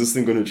 is this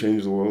thing gonna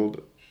change the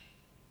world?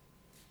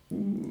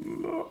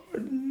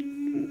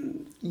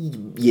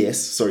 Yes,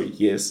 sorry,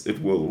 yes,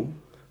 it will.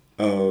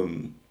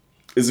 Um,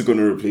 is it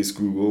gonna replace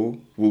Google?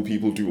 Will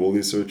people do all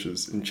their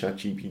searches in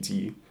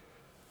ChatGPT?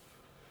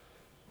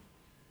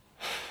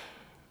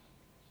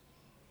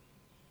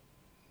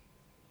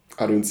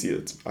 I don't see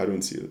it. I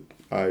don't see it.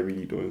 I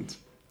really don't.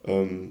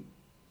 Um,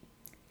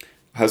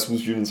 High school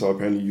students are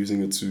apparently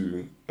using it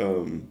to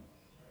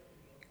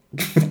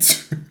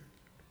to-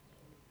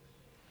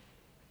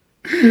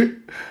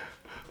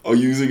 are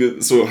using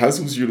it. So high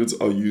school students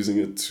are using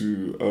it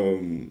to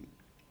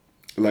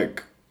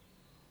like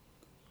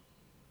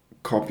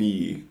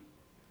copy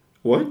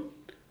what?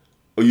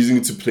 Are using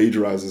it to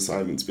plagiarize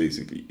assignments.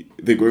 Basically,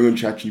 they're going on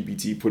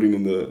ChatGPT, putting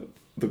in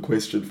the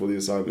question for the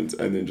assignment,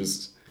 and then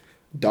just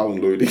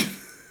downloading.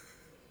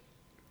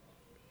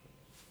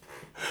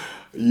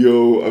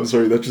 Yo, I'm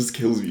sorry, that just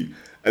kills me.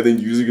 And then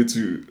using it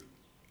to,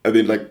 and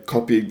then like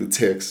copying the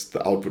text,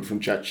 the output from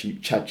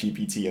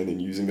ChatGPT, and then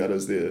using that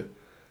as their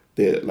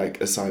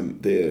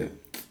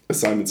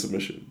assignment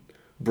submission.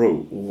 Bro,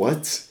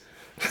 what?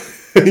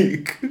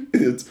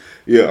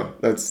 Yeah,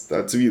 that's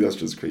that to me. That's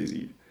just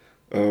crazy.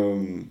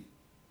 Um,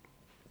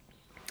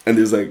 and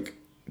there's like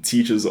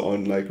teachers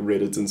on like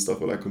Reddit and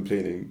stuff are like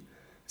complaining,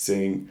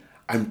 saying,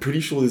 "I'm pretty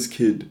sure this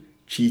kid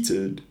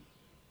cheated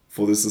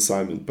for this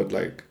assignment, but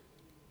like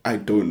I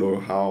don't know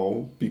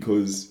how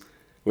because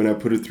when I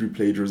put it through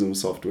plagiarism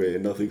software,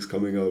 nothing's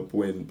coming up.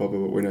 When blah, blah,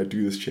 blah, when I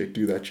do this check,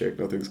 do that check,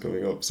 nothing's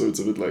coming up. So it's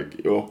a bit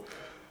like,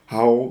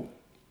 how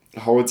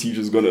how are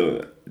teachers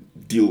gonna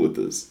deal with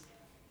this?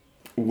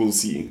 We'll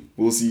see.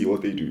 We'll see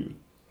what they do.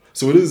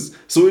 So it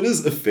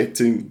is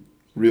affecting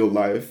real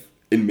life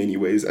in many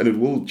ways, and it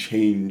will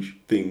change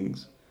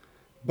things.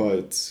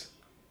 But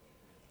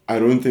I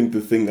don't think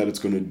the thing that it's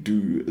gonna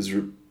do is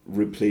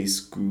replace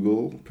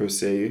Google per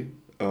se.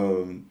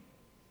 Um,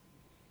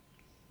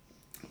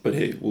 but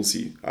hey, we'll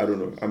see. I don't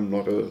know.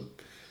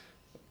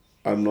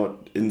 I'm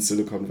not in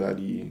Silicon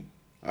Valley.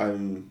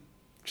 I'm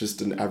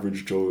just an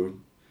average Joe.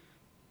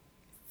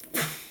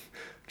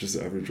 Just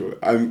an average Joe.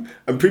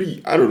 I'm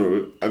pretty. I don't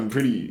know.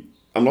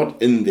 I'm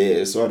not in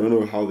there, so I don't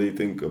know how they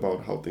think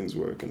about how things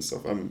work and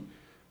stuff. I'm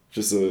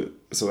just a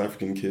South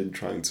African kid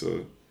trying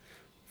to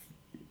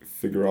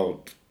figure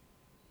out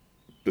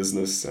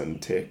business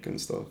and tech and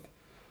stuff.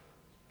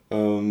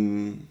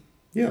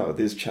 Yeah,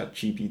 there's Chat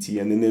GPT,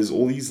 and then there's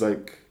all these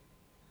like,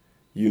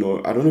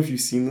 I don't know if you've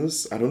seen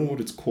this. I don't know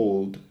what it's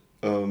called,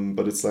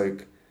 but it's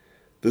like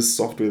this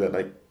software that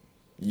like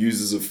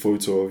uses a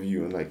photo of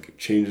you and like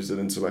changes it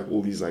into like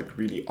all these like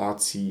really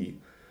artsy,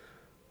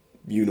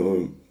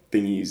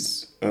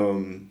 thingies.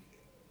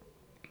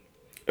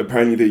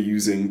 Apparently they're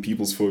using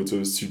people's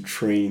photos to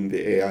train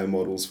the AI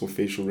models for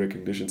facial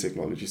recognition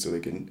technology so they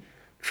can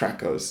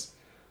track us,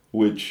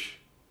 which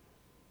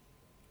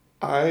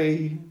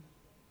I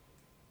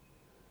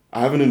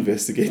I haven't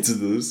investigated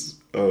this,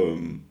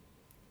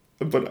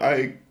 but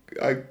I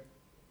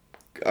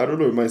I don't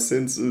know. My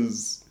sense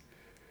is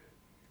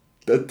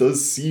that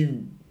does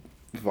seem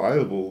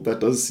viable. That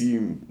does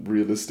seem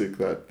realistic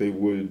that they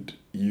would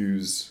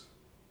use,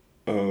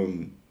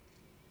 um,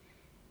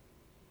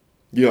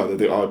 yeah, that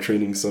they are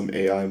training some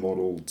AI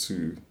model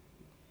to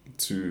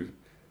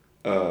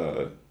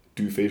uh,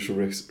 do facial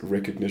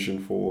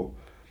recognition for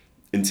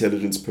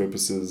intelligence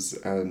purposes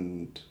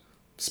and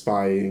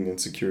spying and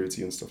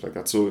security and stuff like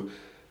that. So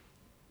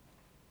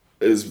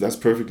that's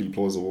perfectly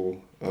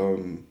plausible.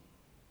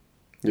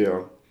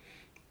 Yeah.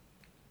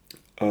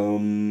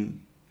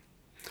 Um,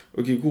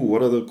 okay, cool.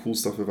 What other cool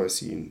stuff have I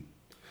seen?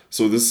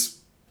 So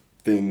this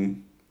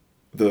thing,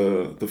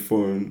 the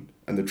phone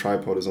and the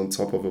tripod is on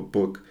top of a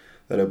book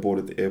that I bought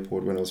at the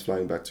airport when I was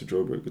flying back to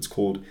Joburg. It's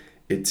called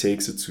 "It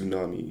Takes a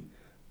Tsunami"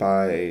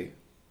 by,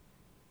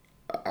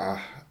 uh,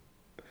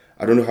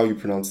 I don't know how you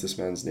pronounce this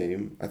man's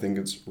name. I think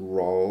it's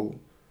Raul.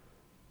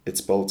 It's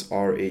spelled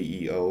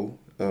Rael.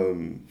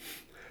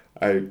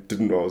 I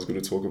didn't know I was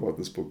going to talk about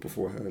this book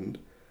beforehand,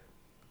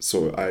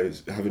 so I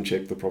haven't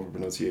checked the proper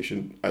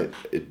pronunciation.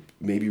 It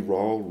maybe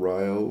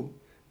Ryle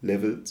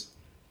Levitt,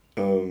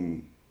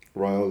 Ryle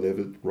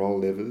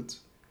Levitt.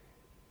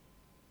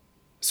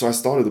 So I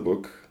started the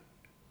book.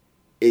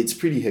 It's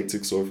pretty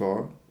hectic so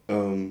far.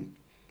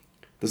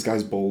 This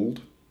guy's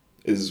bold,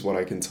 is what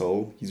I can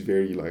tell. He's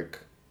very like,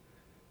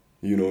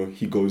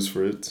 he goes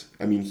for it.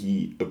 I mean,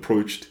 he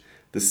approached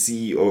the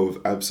CEO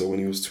of ABSA when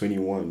he was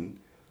 21,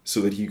 so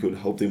that he could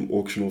help them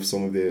auction off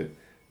some of the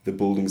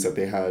buildings that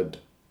they had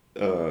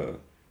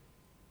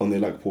on their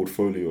like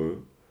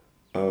portfolio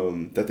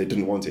that they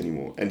didn't want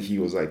anymore. And he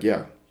was like,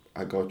 yeah,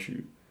 I got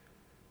you.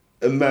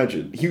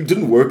 Imagine. He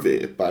didn't work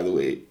there, by the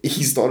way.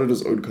 He started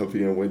his own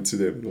company and went to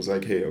them and was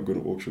like, hey, I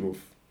can auction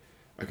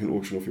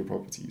off your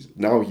properties.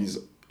 Now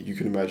you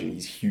can imagine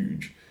he's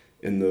huge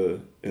in the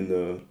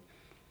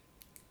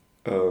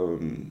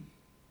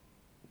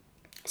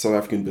South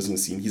African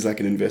business scene. He's like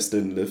an investor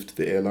in Lyft,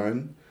 the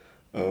airline.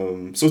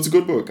 So it's a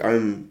good book.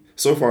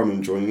 So far I'm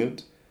enjoying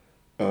it.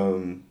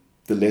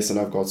 The lesson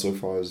I've got so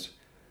far is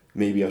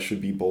maybe I should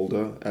be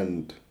bolder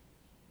and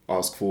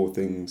ask for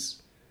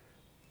things,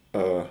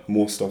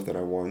 more stuff that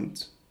I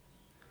want.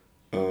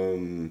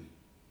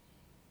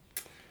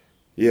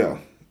 Yeah.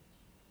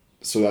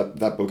 So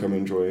that book I'm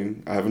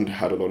enjoying. I haven't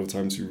had a lot of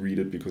time to read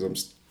it because I'm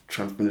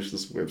trying to finish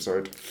this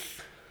website.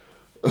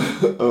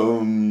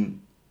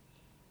 And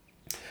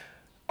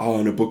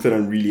a book that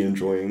I'm really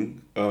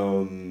enjoying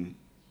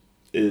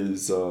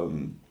is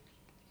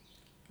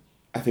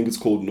I think it's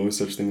called No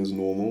Such Thing as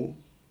Normal,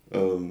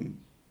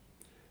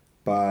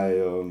 by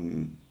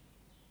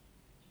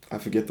I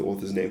forget the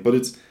author's name, but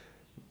it's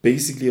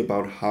basically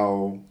about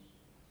our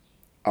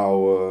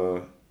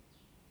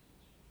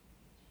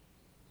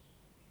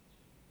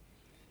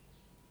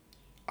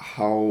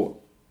how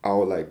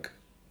our like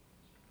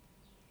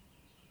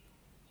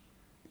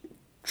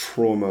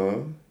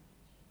trauma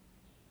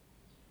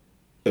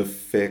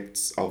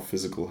affects our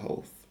physical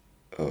health.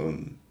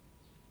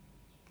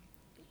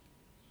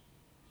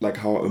 Like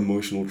how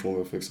emotional trauma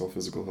affects our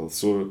physical health.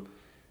 So,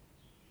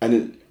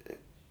 and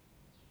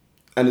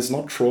it's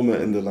not trauma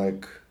in the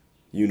like,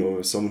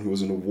 someone who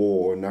was in a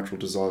war or a natural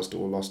disaster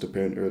or lost a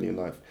parent early in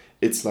life.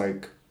 It's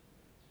like,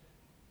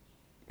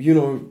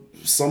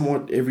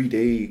 somewhat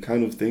everyday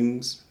kind of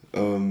things.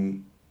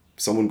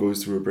 Someone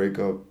goes through a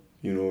breakup,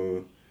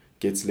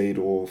 gets laid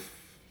off,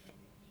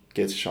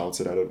 gets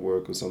shouted at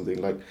work or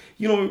something. Like,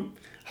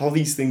 how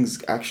these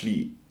things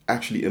actually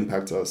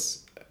impact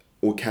us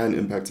or can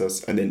impact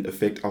us and then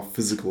affect our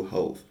physical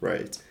health,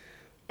 right?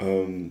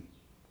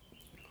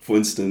 For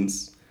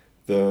instance,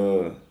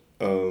 the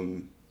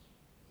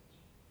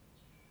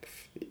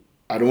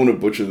I don't want to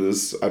butcher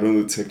this. I don't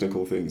know the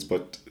technical things,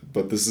 but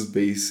this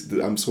is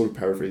I'm sort of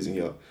paraphrasing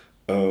here.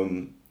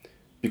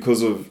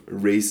 Because of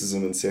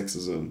racism and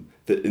sexism,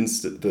 the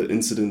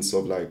incidence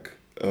of like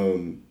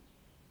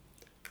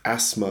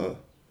asthma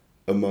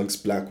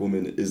amongst black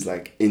women is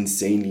like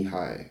insanely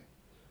high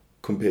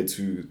compared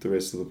to the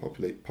rest of the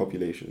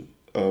population,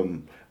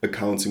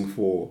 accounting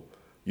for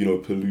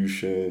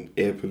pollution,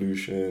 air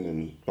pollution,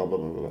 and blah blah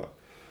blah blah blah.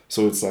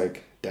 So it's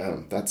like,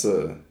 damn, that's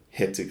a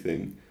hectic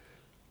thing.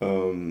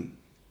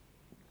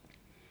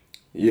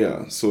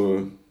 Yeah,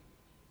 so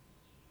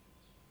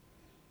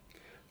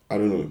I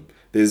don't know.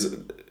 There's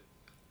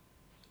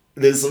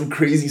some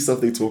crazy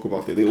stuff they talk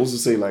about there. They also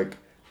say like,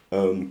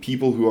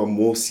 people who are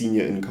more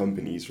senior in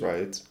companies,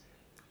 right?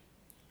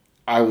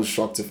 I was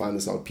shocked to find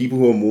this out. People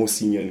who are more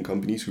senior in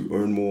companies, who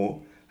earn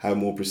more, have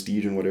more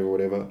prestige and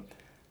whatever,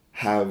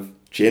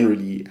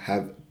 generally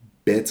have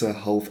better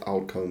health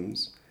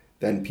outcomes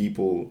than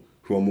people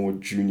who are more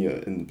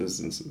junior in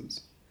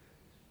businesses,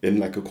 in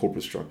like a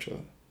corporate structure.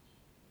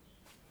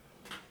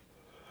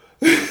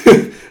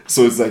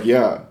 So it's like,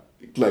 yeah,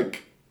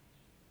 like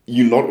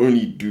you not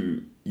only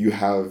do you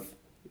have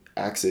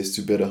access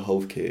to better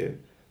healthcare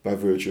by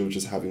virtue of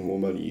just having more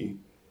money,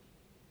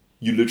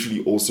 you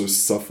literally also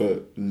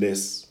suffer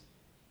less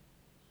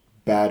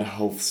bad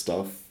health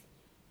stuff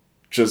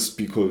just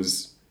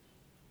because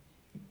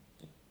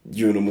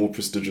you're in a more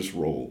prestigious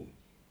role.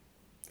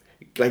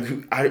 Like,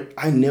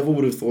 I never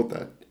would have thought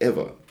that,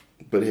 ever.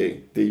 But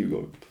hey, there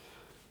you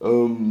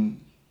go.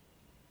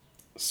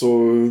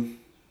 So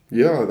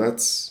yeah,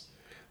 that's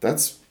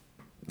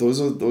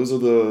those are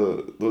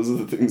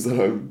the things that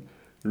I'm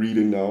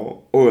reading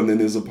now. Oh, and then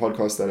there's a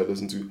podcast that I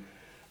listen to.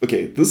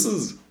 Okay, this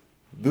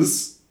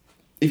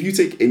if you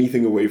take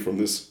anything away from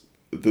this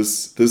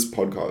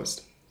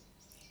podcast,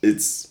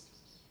 it's,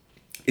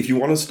 if you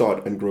want to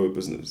start and grow a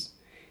business,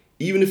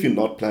 even if you're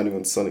not planning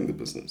on selling the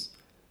business,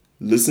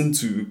 listen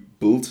to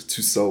Built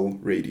to Sell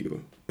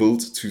Radio.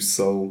 Built to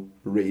Sell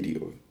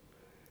Radio.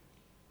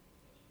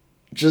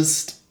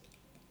 Just,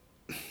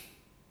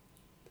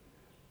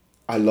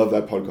 I love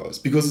that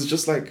podcast because it's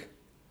just like,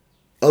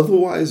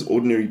 otherwise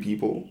ordinary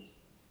people.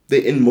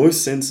 In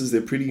most senses,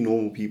 they're pretty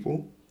normal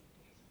people.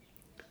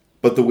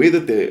 But the way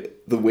that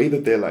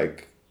they're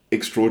like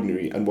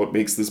extraordinary, and what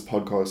makes this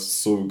podcast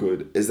so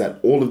good is that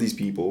all of these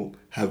people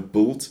have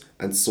built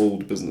and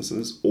sold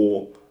businesses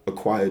or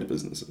acquired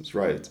businesses,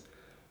 right?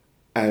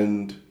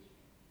 And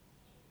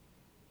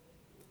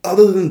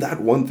other than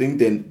that one thing,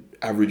 they're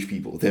average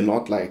people. They're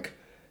not like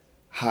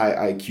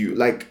high IQ.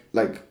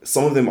 Like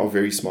some of them are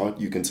very smart,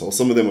 you can tell.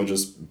 Some of them are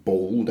just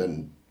bold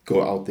and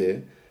go out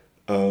there,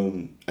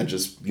 and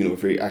just,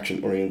 very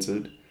action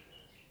oriented.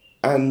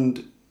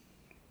 And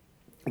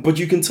but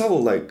you can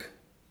tell, like,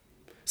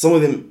 some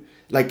of them,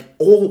 like,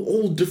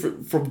 all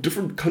different, from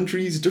different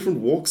countries, different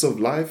walks of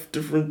life,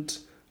 different,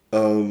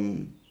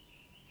 um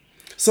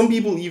some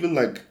people even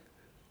like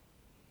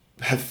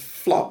have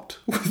flopped.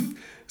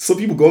 Some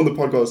people go on the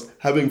podcast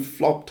having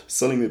flopped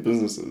selling their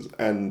businesses,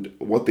 and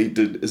what they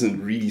did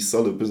isn't really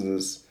sell a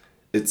business,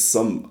 it's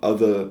some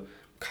other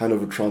kind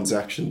of a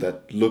transaction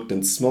that looked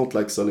and smelt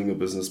like selling a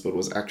business but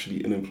was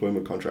actually an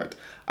employment contract.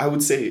 I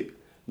would say,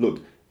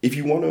 look, if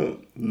you want to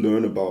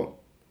learn about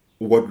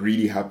what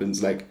really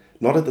happens, like,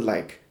 not at the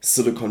like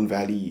Silicon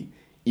Valley,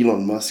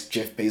 Elon Musk,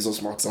 Jeff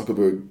Bezos, Mark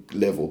Zuckerberg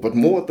level, but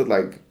more at the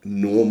like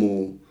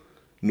normal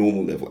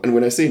level. And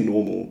when I say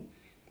normal,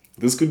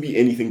 this could be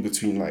anything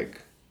between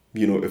like,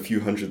 a few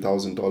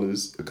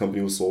 $100,000 a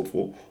company was sold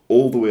for,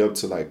 all the way up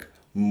to like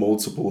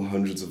multiple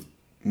hundreds of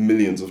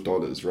millions of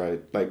dollars,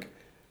 right? Like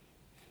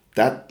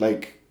that,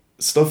 like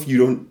stuff you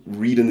don't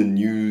read in the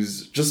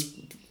news, just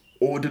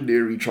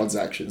ordinary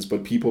transactions,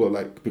 but people are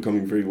like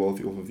becoming very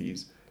wealthy off of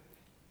these.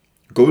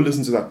 Go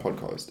listen to that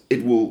podcast.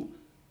 It will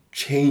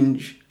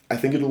change, I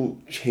think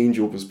it'll change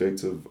your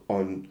perspective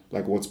on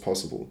like what's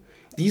possible.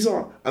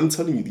 I'm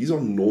telling you, these are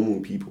normal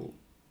people.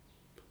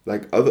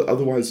 Like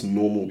otherwise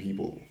normal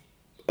people.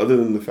 Other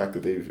than the fact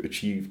that they've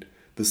achieved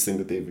this thing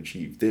that they've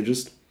achieved.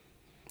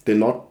 They're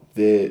not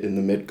there in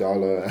the Met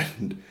Gala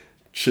and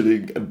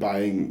chilling and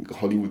buying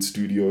Hollywood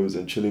studios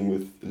and chilling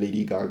with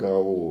Lady Gaga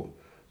or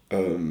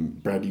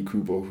Bradley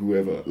Cooper or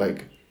whoever.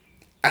 Like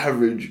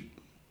average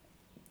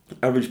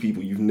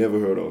people you've never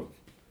heard of.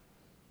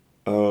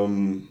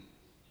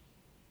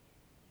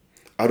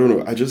 I don't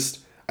know.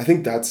 I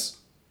think that's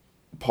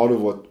part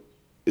of what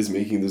is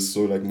making this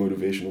so like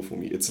motivational for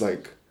me. It's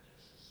like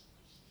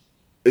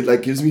it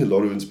like gives me a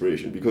lot of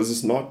inspiration, because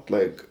it's not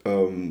like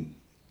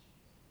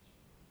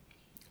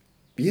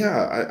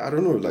yeah, I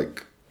don't know,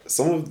 like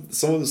some of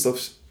the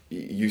stuff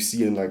you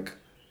see in like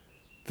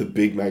the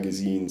big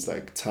magazines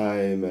like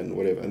Time and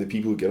whatever, and the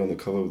people who get on the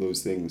cover of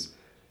those things,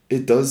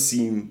 it does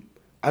seem,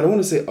 I don't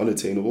want to say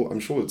unattainable. I'm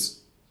sure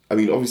I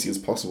mean, obviously it's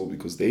possible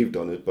because they've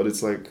done it, but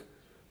it's like,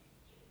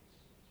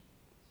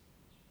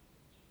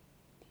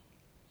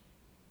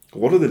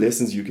 what are the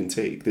lessons you can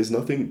take? There's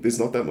not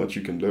that much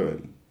you can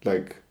learn.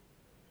 Like,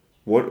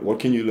 what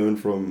can you learn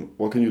from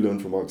Mark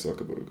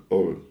Zuckerberg?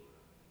 Or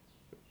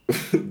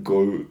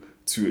go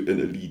to an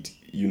elite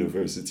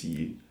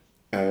university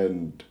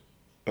and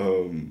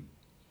um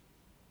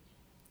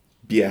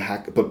be a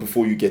hacker, but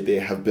before you get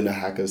there have been a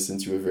hacker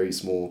since you were very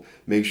small.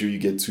 Make sure you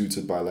get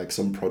tutored by like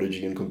some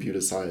prodigy in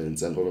computer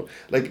science and blah, blah.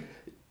 Like,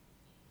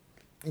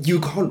 you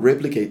can't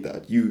replicate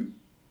that. You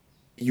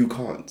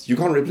can't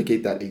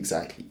replicate that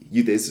exactly.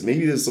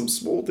 There's some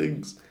small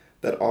things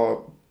that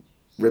are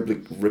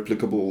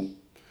replicable,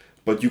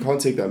 but you can't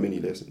take that many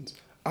lessons.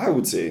 I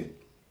would say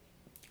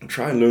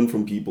try and learn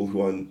from people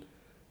who are in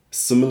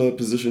similar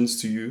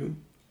positions to you.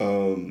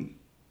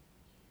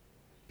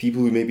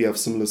 People who maybe have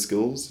similar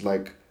skills.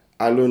 Like,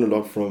 I learn a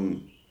lot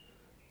from,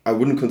 I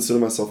wouldn't consider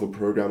myself a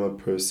programmer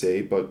per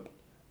se, but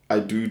I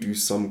do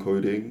some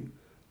coding.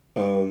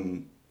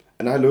 Um,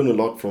 and I learn a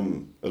lot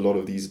from a lot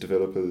of these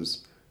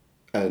developers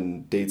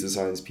and data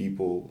science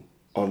people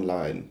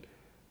online.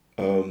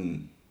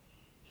 Um,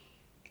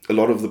 a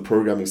lot of the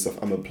programming stuff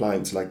I'm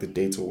applying to like the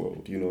data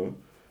world, you know?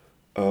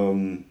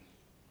 Um,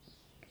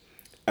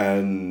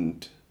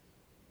 and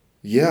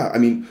yeah, I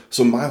mean,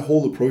 so my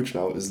whole approach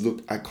now is,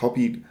 look,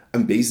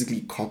 I'm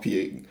basically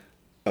copying,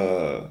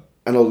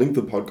 and I'll link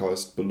the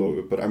podcast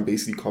below, but I'm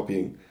basically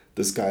copying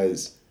this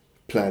guy's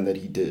plan that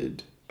he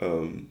did,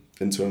 in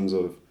terms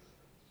of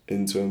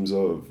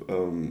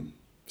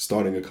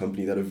starting a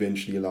company that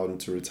eventually allowed him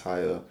to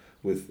retire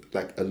with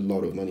like a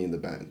lot of money in the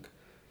bank.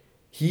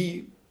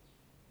 He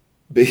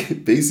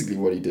basically,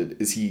 what he did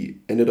is he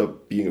ended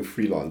up being a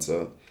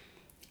freelancer,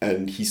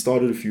 and he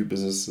started a few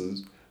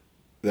businesses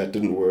that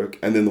didn't work,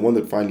 and then the one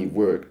that finally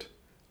worked,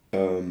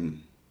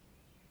 um,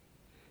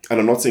 and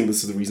I'm not saying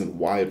this is the reason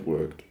why it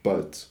worked,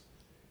 but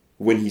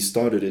when he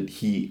started it,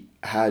 he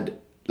had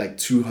like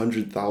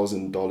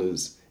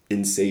 $200,000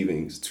 in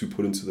savings to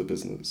put into the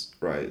business,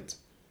 right?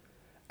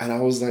 And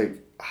I was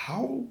like,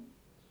 how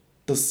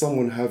does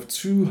someone have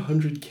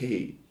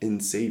 200K in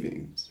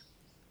savings?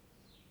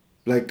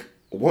 Like,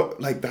 what?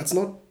 Like, that's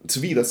not, to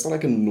me, that's not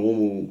like a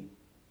normal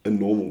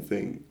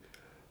thing.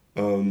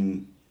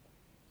 Um,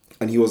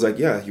 and he was like,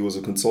 yeah, he was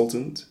a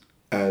consultant,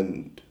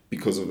 and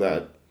because of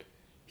that,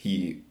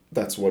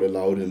 that's what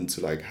allowed him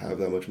to like have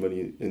that much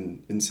money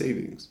in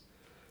savings.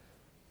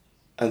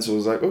 And so I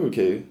was like, oh,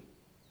 okay.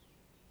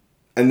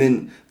 And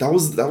then that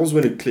was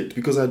when it clicked,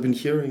 because I'd been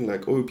hearing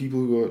like, oh, people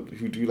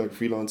who do like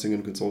freelancing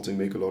and consulting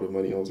make a lot of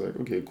money. I was like,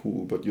 okay,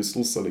 cool, but you're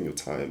still selling your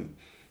time,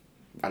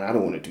 and I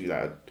don't want to do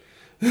that.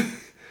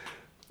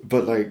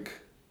 But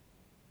like,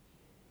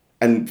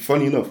 and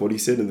funny enough, what he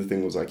said in the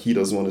thing was like, he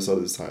doesn't want to sell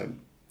his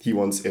time. He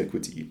wants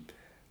equity,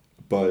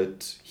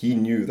 but he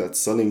knew that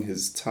selling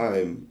his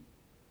time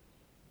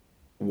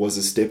was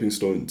a stepping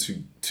stone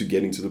to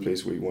getting to the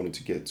place where he wanted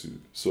to get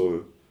to.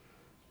 So,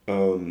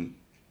 um,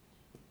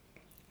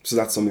 so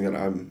that's something that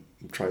I'm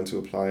trying to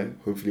apply.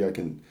 Hopefully, I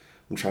can.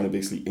 I'm trying to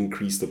basically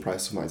increase the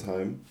price of my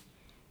time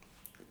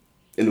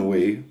in a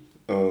way.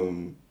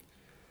 Um,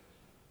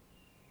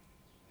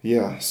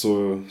 yeah.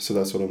 So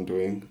that's what I'm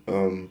doing.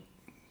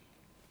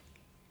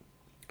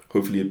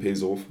 Hopefully, it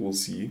pays off. We'll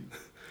see.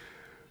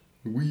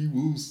 We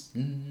will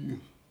see.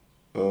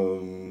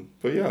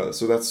 But yeah,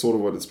 so that's sort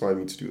of what inspired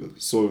me to do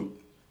this.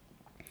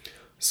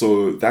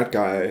 So that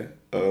guy,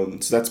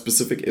 so that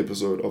specific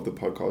episode of the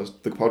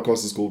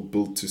podcast is called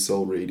Built to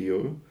Sell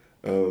Radio.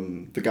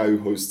 The guy who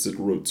hosts it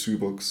wrote two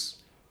books.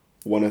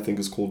 One I think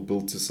is called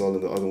Built to Sell,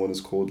 and the other one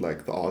is called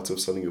like The Art of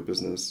Selling Your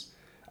Business.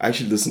 I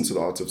actually listened to The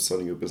Art of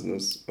Selling Your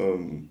Business.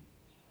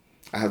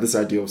 I had this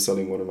idea of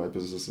selling one of my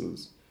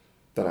businesses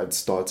that I'd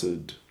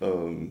started.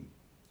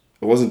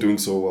 It wasn't doing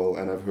so well,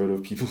 and I've heard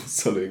of people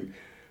selling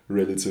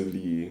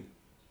relatively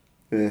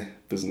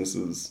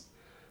businesses.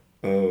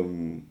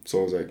 So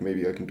I was like,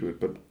 maybe I can do it,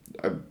 but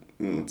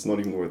it's not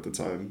even worth the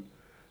time.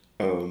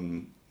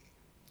 Um,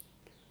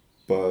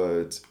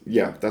 but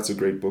yeah, that's a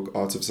great book,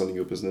 Art of Selling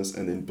Your Business,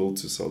 and then Built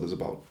to Sell is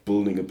about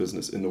building a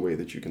business in a way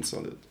that you can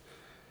sell it.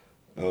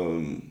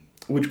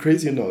 Which,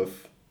 crazy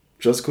enough,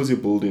 just because you're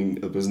building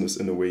a business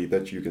in a way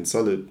that you can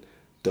sell it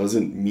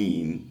doesn't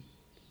mean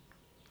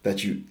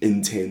that you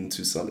intend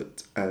to sell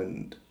it.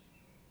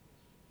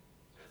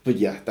 But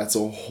yeah, that's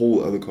a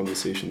whole other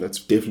conversation. That's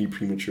definitely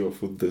premature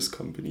for this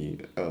company.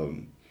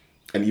 And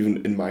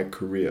even in my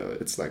career,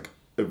 it's like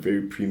a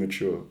very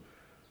premature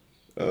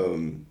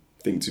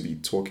thing to be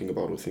talking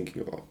about or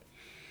thinking about.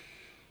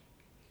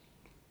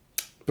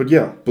 But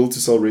yeah, Built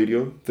to Sell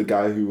Radio, the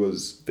guy who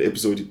was the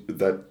episode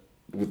that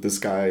with this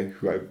guy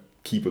who I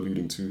keep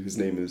alluding to, his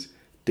name is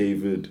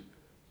David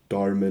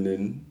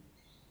Darmanin.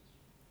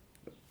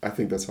 I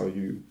think that's how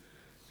you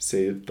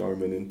say it,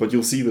 Darmanin. But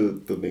you'll see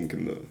the link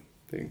in the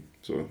thing.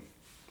 So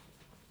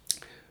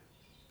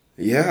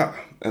yeah,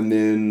 and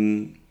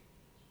then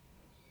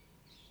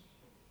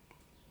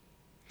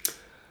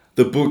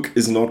the book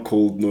is not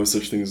called No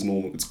Such Thing as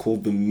Normal. It's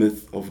called The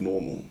Myth of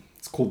Normal.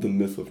 It's called The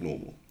Myth of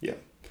Normal. Yeah.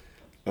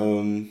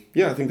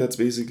 Yeah, I think that's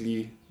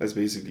basically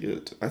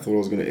it. I thought I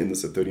was gonna end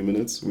this at 30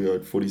 minutes. We are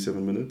at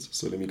 47 minutes,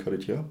 so let me cut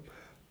it here.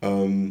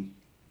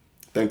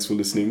 Thanks for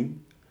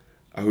listening.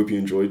 I hope you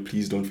enjoyed.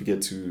 Please don't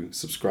forget to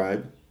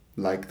subscribe,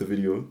 like the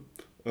video,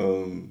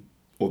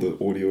 or the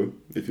audio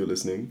if you're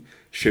listening.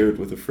 Share it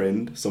with a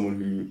friend, someone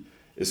who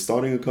is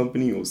starting a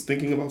company or is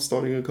thinking about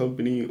starting a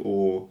company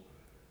or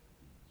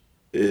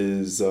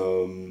is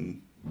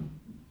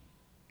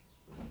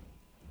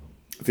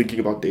thinking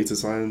about data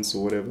science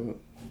or whatever.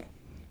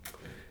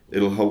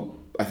 It'll help.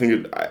 I think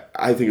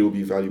it'll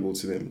be valuable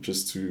to them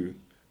just to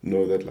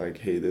know that, like,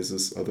 hey, there's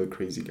this other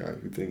crazy guy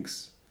who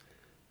thinks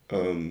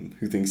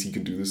he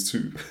can do this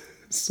too.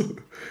 So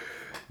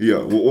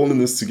yeah, we're all in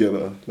this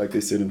together, like they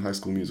said in High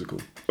School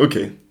Musical.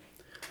 Okay,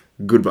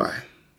 goodbye.